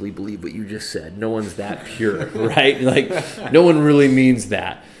possibly believe what you just said. No one's that pure, right? Like, no one really means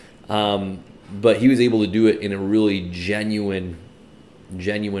that. But he was able to do it in a really genuine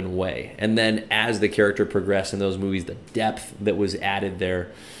way. And then as the character progressed in those movies, the depth that was added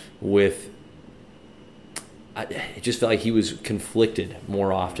there with, it just felt like he was conflicted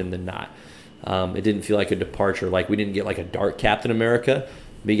more often than not. It didn't feel like a departure. Like, we didn't get like a dark Captain America,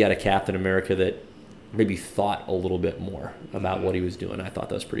 but you got a Captain America that maybe thought a little bit more about what he was doing. I thought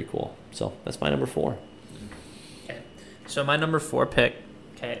that was pretty cool. So that's my number 4. Okay. So my number 4 pick,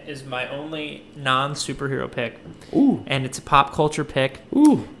 is my only non-superhero pick. Ooh. And it's a pop culture pick.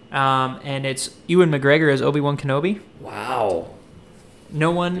 Ooh. And it's Ewan McGregor as Obi-Wan Kenobi. Wow.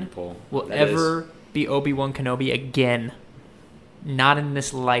 No one Good pull. will That ever be Obi-Wan Kenobi again. Not in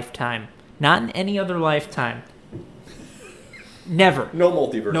this lifetime. Not in any other lifetime. Never. No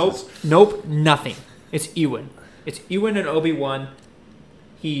multiverses. Nope. Nothing. It's Ewan. It's Ewan and Obi-Wan.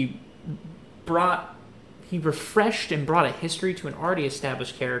 He refreshed and brought a history to an already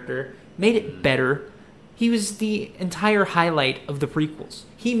established character, made it better. He was the entire highlight of the prequels.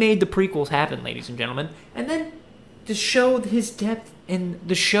 He made the prequels happen, ladies and gentlemen. And then to show his depth in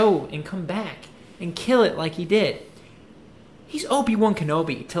the show and come back and kill it like he did. He's Obi-Wan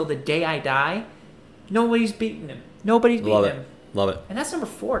Kenobi till the day I die. Nobody's beating him. Nobody's beating him. Love it. And that's number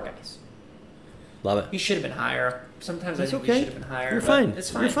 4, guys. Love it. He should have been higher. Sometimes That's I think okay. he should have been higher. You're but fine. It's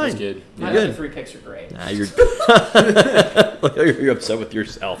fine. You're fine. That's good. My You're other good. 3 picks are great. Nah, you're upset with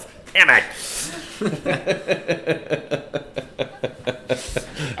yourself. Damn it.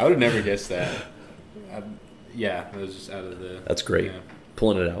 I would have never guessed that. Yeah, that was just out of the... That's great. Yeah.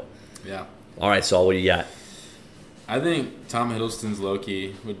 Pulling it out. Yeah. All right, Saul, what do you got? I think Tom Hiddleston's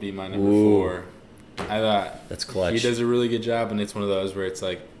Loki would be my number Ooh. 4. I thought That's clutch. he does a really good job, and it's one of those where it's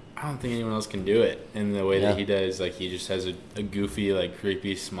like, I don't think anyone else can do it in the way Yeah. that he does. Like, he just has a goofy, like,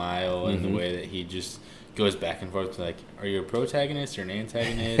 creepy smile, and the way that he just goes back and forth to, like, are you a protagonist or an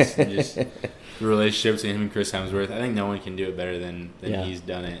antagonist? And just the relationship between him and Chris Hemsworth. I think no one can do it better than Yeah. he's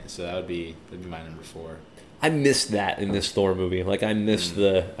done it. So that'd be my number 4. I missed that in this Thor movie. Like, I missed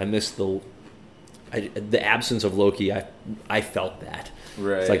the absence of Loki. I felt that.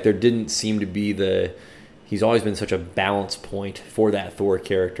 Right. It's like there didn't seem to be he's always been such a balance point for that Thor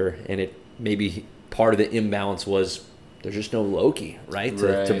character, and it maybe part of the imbalance was there's just no Loki, right? To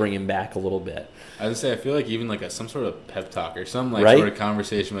Right. bring him back a little bit. I would say I feel like even like some sort of pep talk or some like Right? sort of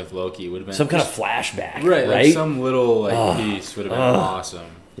conversation with Loki would have been Some kind of flashback, right, right? like some little like piece would have been awesome.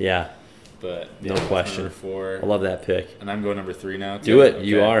 Yeah, But No that's question. Number 4, I love that pick. and I'm going number 3 now. Too? Do it. Okay.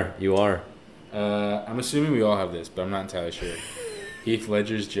 You are. I'm assuming we all have this, but I'm not entirely sure. Heath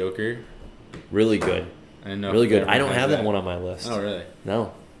Ledger's Joker. Really good. I didn't know Really if good. everyone I don't has have that one on my list. Oh, really?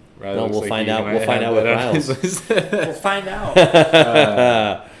 No. Riley No, looks we'll like find he out. might We'll find have out that with on his Riles. list. We'll find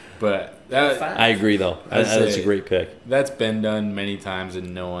out. But that, I agree, though. I'd That's say- a great pick. that's been done many times,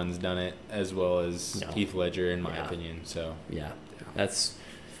 and no one's done it as well as No. Heath Ledger, in my Yeah. opinion. So Yeah, that's.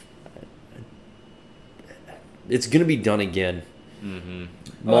 It's gonna be done again.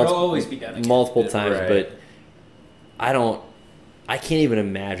 It'll always be done again. multiple times, Right. but I can't even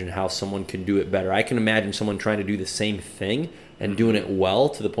imagine how someone can do it better. I can imagine someone trying to do the same thing and doing it well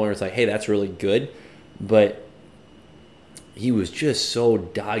to the point where it's like, hey, that's really good, but he was just so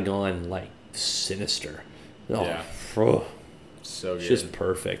doggone like sinister. Oh, Yeah. so it's good. just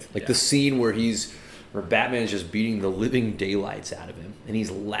perfect. Like Yeah. the scene where Batman is just beating the living daylights out of him, and he's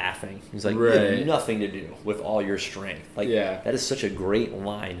laughing. He's like, "You Right. have nothing to do with all your strength." Like, Yeah. that is such a great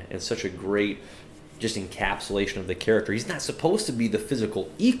line and such a great just encapsulation of the character. He's not supposed to be the physical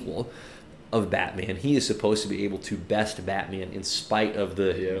equal of Batman. He is supposed to be able to best Batman in spite of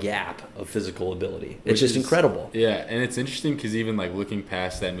the Yep. gap of physical ability. It's Which just is- incredible. Yeah, and it's interesting because even like looking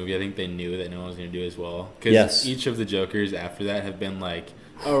past that movie, I think they knew that no one was going to do as well. Because Yes. each of the Jokers after that have been like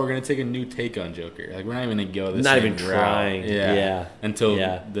oh, we're gonna take a new take on Joker. Like we're not even gonna go this. Not same even route. trying. Yeah. Until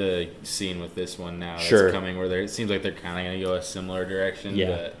Yeah. the scene with this one now that's Sure. coming, where it seems like they're kind of gonna go a similar direction. Yeah.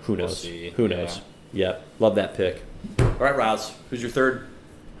 But Who we'll knows? see. Who knows? Yep. Love that pick. All right, Riles. Who's your third?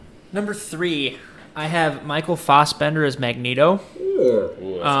 Number 3, I have Michael Fassbender as Magneto.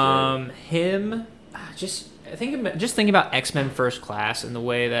 Ooh, that's Him, just thinking about X-Men First Class and the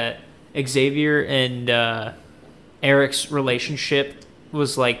way that Xavier and Eric's relationship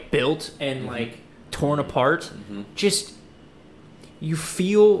was like built and like torn apart. Just you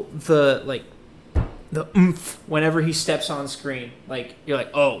feel the oomph whenever he steps on screen. Like you're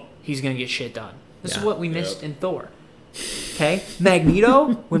like, oh, he's gonna get shit done. This is Yeah. what we missed in Thor. Okay,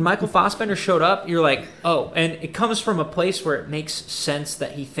 Magneto. When Michael Fassbender showed up, you're like, oh, and it comes from a place where it makes sense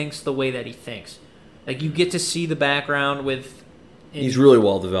that he thinks the way that he thinks. Like you get to see the background with. He's really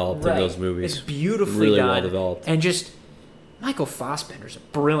well developed Right. in those movies. It's beautifully Really done. well developed. And just Michael Fassbender's a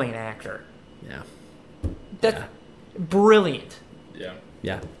brilliant actor. Yeah. That's brilliant. Yeah.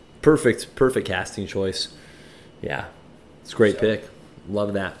 Yeah. Perfect casting choice. Yeah. It's a great pick.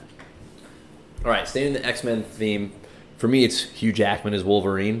 Love that. All right, staying in the X-Men theme. For me, it's Hugh Jackman as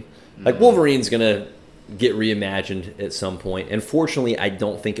Wolverine. Like, Wolverine's going to get reimagined at some point. And fortunately, I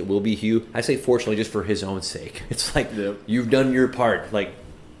don't think it will be Hugh. I say fortunately just for his own sake. It's like, Yep. you've done your part. Like,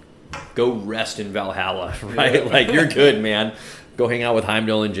 go rest in Valhalla, right? Like, you're good, man. Go hang out with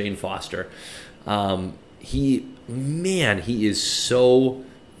Heimdall and Jane Foster. He is so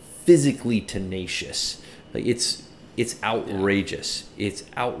physically tenacious. Like, it's outrageous. It's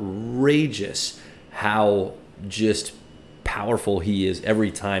outrageous how just powerful he is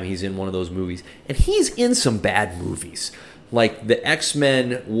every time he's in one of those movies. And he's in some bad movies. Like the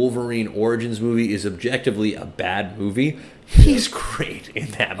X-Men Wolverine Origins movie is objectively a bad movie. He's great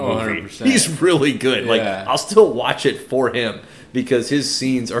in that movie. 100%. He's really good. Like Yeah. I'll still watch it for him because his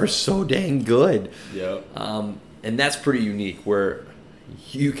scenes are so dang good. Yep. And that's pretty unique where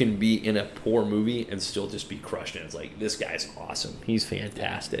you can be in a poor movie and still just be crushed. And it's like, this guy's awesome. He's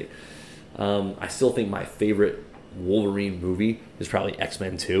fantastic. I still think my favorite Wolverine movie is probably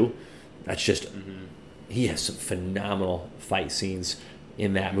X-Men 2. That's just, he has some phenomenal fight scenes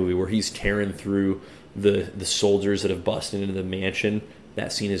in that movie where he's tearing through the soldiers that have busted into the mansion.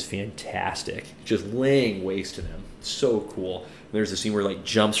 That scene is fantastic. Just laying waste to them. So cool. There's a scene where like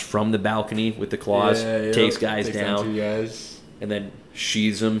jumps from the balcony with the claws, takes guys down. 2 guys. And then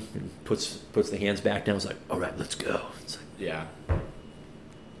sheathes them and puts the hands back down. It's like, all right, let's go. It's like, Yeah.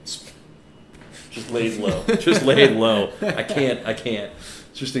 just laid low. Just laid low. I can't.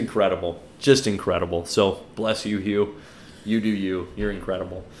 It's just incredible. Just incredible. So bless you, Hugh. You do you. You're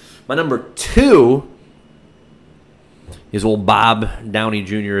incredible. My number 2 is old Bob Downey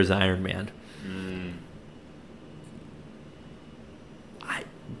Jr. as Iron Man.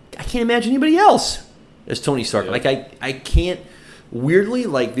 I can't imagine anybody else as Tony Stark. Yeah. Like I can't. Weirdly,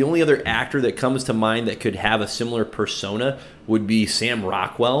 like the only other actor that comes to mind that could have a similar persona would be Sam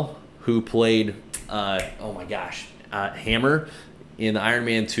Rockwell, who played Hammer in the Iron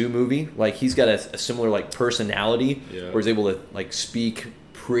Man 2 movie. Like he's got a similar like personality where he's able to like speak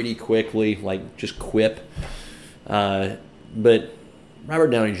pretty quickly, like just quip. But Robert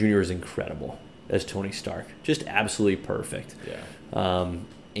Downey Jr. is incredible as Tony Stark. Just absolutely perfect. Yeah.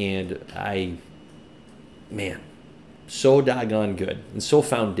 And so doggone good and so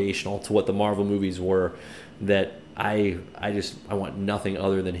foundational to what the Marvel movies were that I want nothing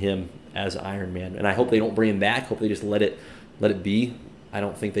other than him as Iron Man. And I hope they don't bring him back. Hope they just let it be. I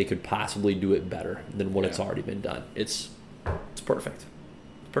don't think they could possibly do it better than what it's already been done. It's perfect.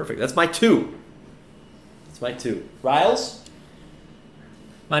 Perfect. That's my 2. Riles?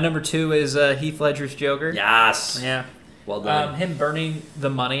 My number 2 is Heath Ledger's Joker. Yes. Yeah. Well done. Him burning the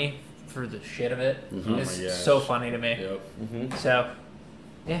money for the shit of it is Oh my gosh. so funny to me. Yep. So,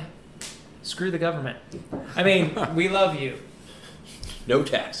 yeah. Screw the government. I mean, we love you. No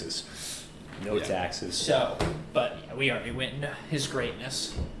taxes. No Yeah. taxes. So, but yeah, we already went into his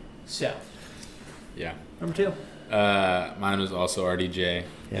greatness. So, Yeah. number 2. Mine was also RDJ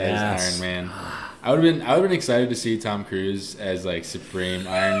Yes. as Iron Man. I would have been excited to see Tom Cruise as like Supreme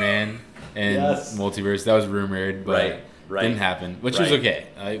Iron Man and Yes. Multiverse. That was rumored, but Right. didn't happen, which was Right. okay.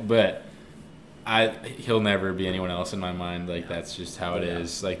 But he'll never be anyone else in my mind. Like that's just how it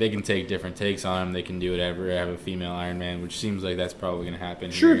is. Like they can take different takes on him. They can do whatever. Have a female Iron Man, which seems like that's probably going to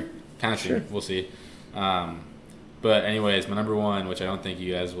happen. Sure. Kind of soon. We'll see. But anyways, my number 1, which I don't think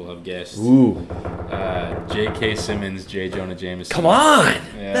you guys will have guessed, Ooh. J.K. Simmons, J. Jonah Jameson. Come on.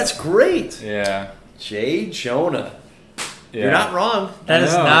 Yeah. That's great. Yeah. J. Jonah. Yeah. You're not wrong. That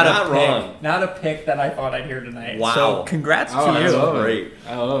is No, not not a pick. wrong. Not a pick that I thought I'd hear tonight. Wow. So congrats Oh, to I you. love him. Great.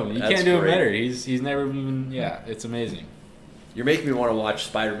 I love him. You That's can't do great. it better. He's never even. Yeah, it's amazing. You're making me want to watch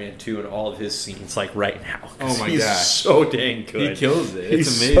Spider-Man 2 and all of his scenes like right now. 'Cause Oh my he's gosh. so dang good. He kills it. It's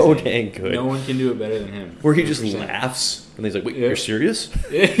He's amazing. so dang good. No one can do it better than him. Where he just 100%. laughs and he's like, "Wait, Yeah. you're serious?"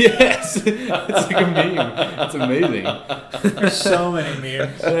 Yes, it's like a meme. It's amazing. There's so many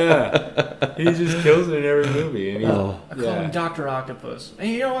memes. Yeah, he just kills it in every movie. And he's, Oh. I call him Dr. Octopus. And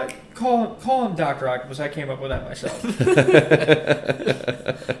you know what? Call him Dr. Octopus. I came up with that myself.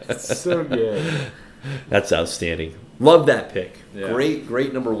 It's so good. That's outstanding. Love that pick. Yeah.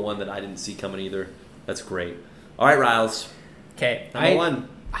 Great number one that I didn't see coming either. That's great. All right, Riles. Okay. Number one.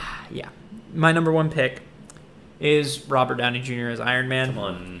 Yeah. My number one pick is Robert Downey Jr. as Iron Man. Come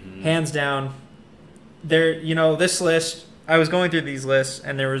on. Hands down. This list, I was going through these lists,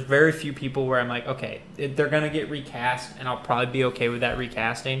 and there was very few people where I'm like, okay, they're going to get recast, and I'll probably be okay with that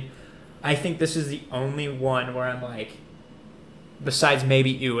recasting. I think this is the only one where I'm like, besides maybe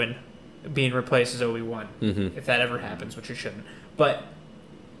Ewan being replaced as Obi-Wan, Mhm. if that ever happens, which it shouldn't. But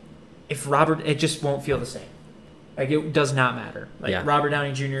if Robert, it just won't feel the same. Like, it does not matter. Like, Yeah. Robert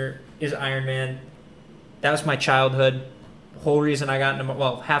Downey Jr. is Iron Man. That was my childhood. The whole reason I got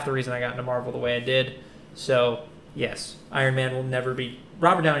into, half the reason I got into Marvel the way I did. So, yes, Iron Man will never be,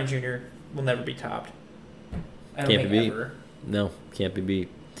 Robert Downey Jr. will never be topped. I don't Can't think be beat. ever. No, can't be beat.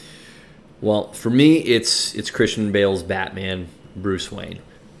 Well, for me, it's Christian Bale's Batman, Bruce Wayne.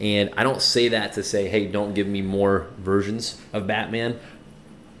 And I don't say that to say, hey, don't give me more versions of Batman.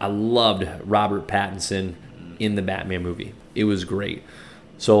 I loved Robert Pattinson in the Batman movie. It was great.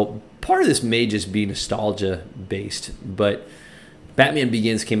 So part of this may just be nostalgia based, but Batman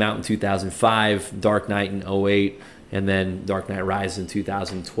Begins came out in 2005, Dark Knight in 2008, and then Dark Knight Rises in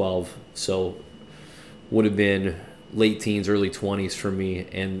 2012. So would have been late teens, early 20s for me.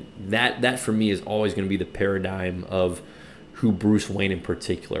 And that for me is always going to be the paradigm of who Bruce Wayne in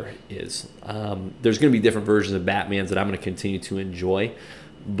particular is. There's going to be different versions of Batmans that I'm going to continue to enjoy,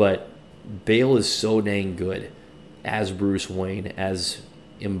 but Bale is so dang good as Bruce Wayne, as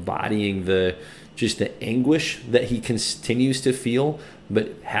embodying the anguish that he continues to feel, but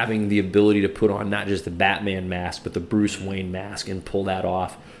having the ability to put on not just the Batman mask, but the Bruce Wayne mask and pull that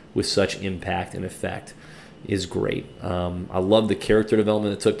off with such impact and effect is great. I love the character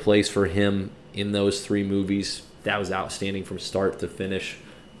development that took place for him in those three movies. That was outstanding from start to finish.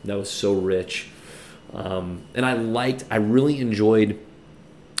 That was so rich. And I really enjoyed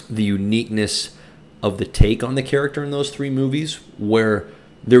the uniqueness of the take on the character in those three movies, where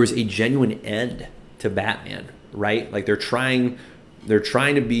there was a genuine end to Batman, right? Like they're trying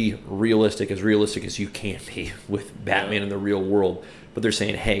to be realistic as you can be with Batman in the real world. But they're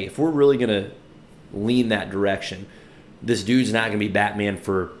saying, hey, if we're really going to lean that direction, this dude's not going to be Batman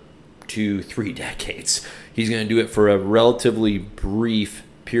for 2-3 decades. He's going to do it for a relatively brief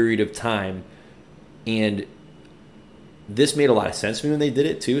period of time. And this made a lot of sense to me when they did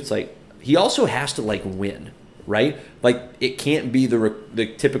it too. It's like he also has to like win, right? Like it can't be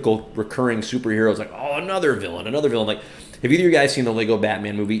the typical recurring superheroes like, oh, another villain. Like, have either of you guys seen the Lego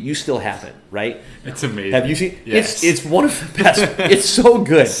Batman movie? You still haven't, right? It's amazing. Have you seen? Yes. It's one of the best. It's so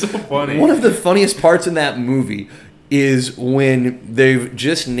good. It's so funny. One of the funniest parts in that movie is when they've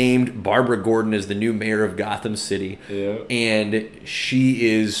just named Barbara Gordon as the new mayor of Gotham City, Yeah. and she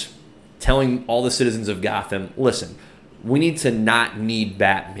is telling all the citizens of Gotham, listen, we need to not need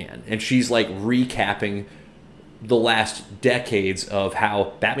Batman. And she's like recapping the last decades of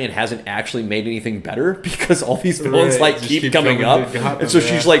how Batman hasn't actually made anything better because all these villains Right, like just keep keep coming coming up. to Gotham, And so yeah.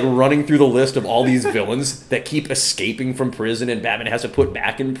 she's like running through the list of all these villains that keep escaping from prison and Batman has to put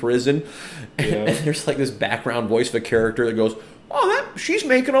back in prison. Yeah. And there's like this background voice of a character that goes, oh, she's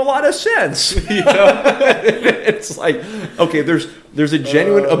making a lot of sense. It's like, okay, there's a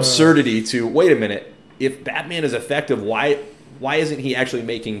genuine absurdity to, wait a minute, if Batman is effective, why isn't he actually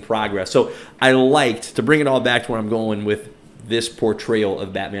making progress? So I liked, to bring it all back to where I'm going with this portrayal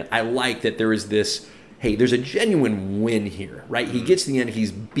of Batman, I like that there is this, hey, there's a genuine win here, right? He gets to the end,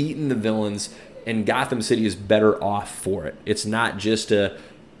 he's beaten the villains, and Gotham City is better off for it. It's not just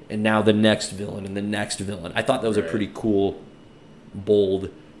and now the next villain and the next villain. I thought that was a pretty cool, bold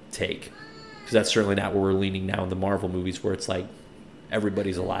take, because that's certainly not where we're leaning now in the Marvel movies, where it's like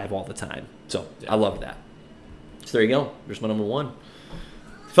everybody's alive all the time. So I love that. So there you go. There's my number one.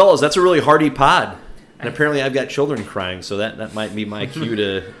 Fellas, that's a really hearty pod. And apparently I've got children crying, so that might be my cue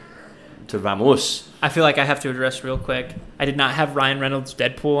to vamos. I feel like I have to address real quick. I did not have Ryan Reynolds'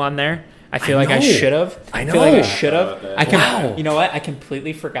 Deadpool on there. I feel I like I know. should have. I feel like I know. should have. Wow. You know what? I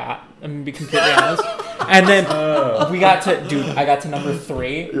completely forgot. I'm gonna be completely honest. And then I got to number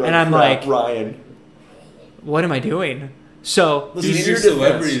 3, and I'm like, Ryan. what am I doing? So Listen, He's in your your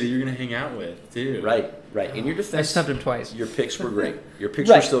celebrity defense- that you're gonna hang out with, too. Right. In your I defense, stumped him twice. your picks were great. Your picks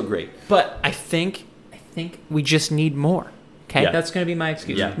were Right. still great. But I think we just need more. Okay, Yeah. that's gonna be my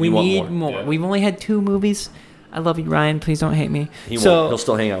excuse. Yeah, we you want need more. more. Yeah. We've only had 2 movies. I love you, Ryan. Please don't hate me. He so won't. He'll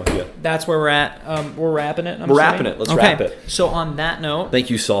still hang out with you. that's where we're at. We're wrapping it. I'm We're assuming? wrapping it. Let's Okay. wrap it. So on that note, Thank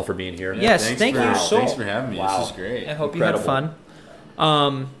you, Saul, for being here. Yes, thank you, Saul. Thanks for having me. Wow. This is great. I hope Incredible. you had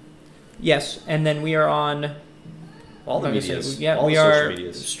fun. Yes, and then we are on All the like I said, medias. yeah, all we the social are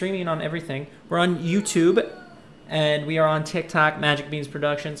medias. streaming on everything. We're on YouTube, and we are on TikTok, Magic Beans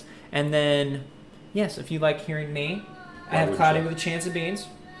Productions. And then, yes, if you like hearing me, I have would Cloudy you? with a Chance of Beans.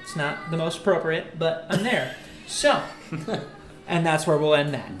 It's not the most appropriate, but I'm there. So, and that's where we'll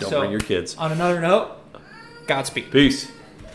end that. Don't so, bring your kids. on another note, Godspeed. Peace.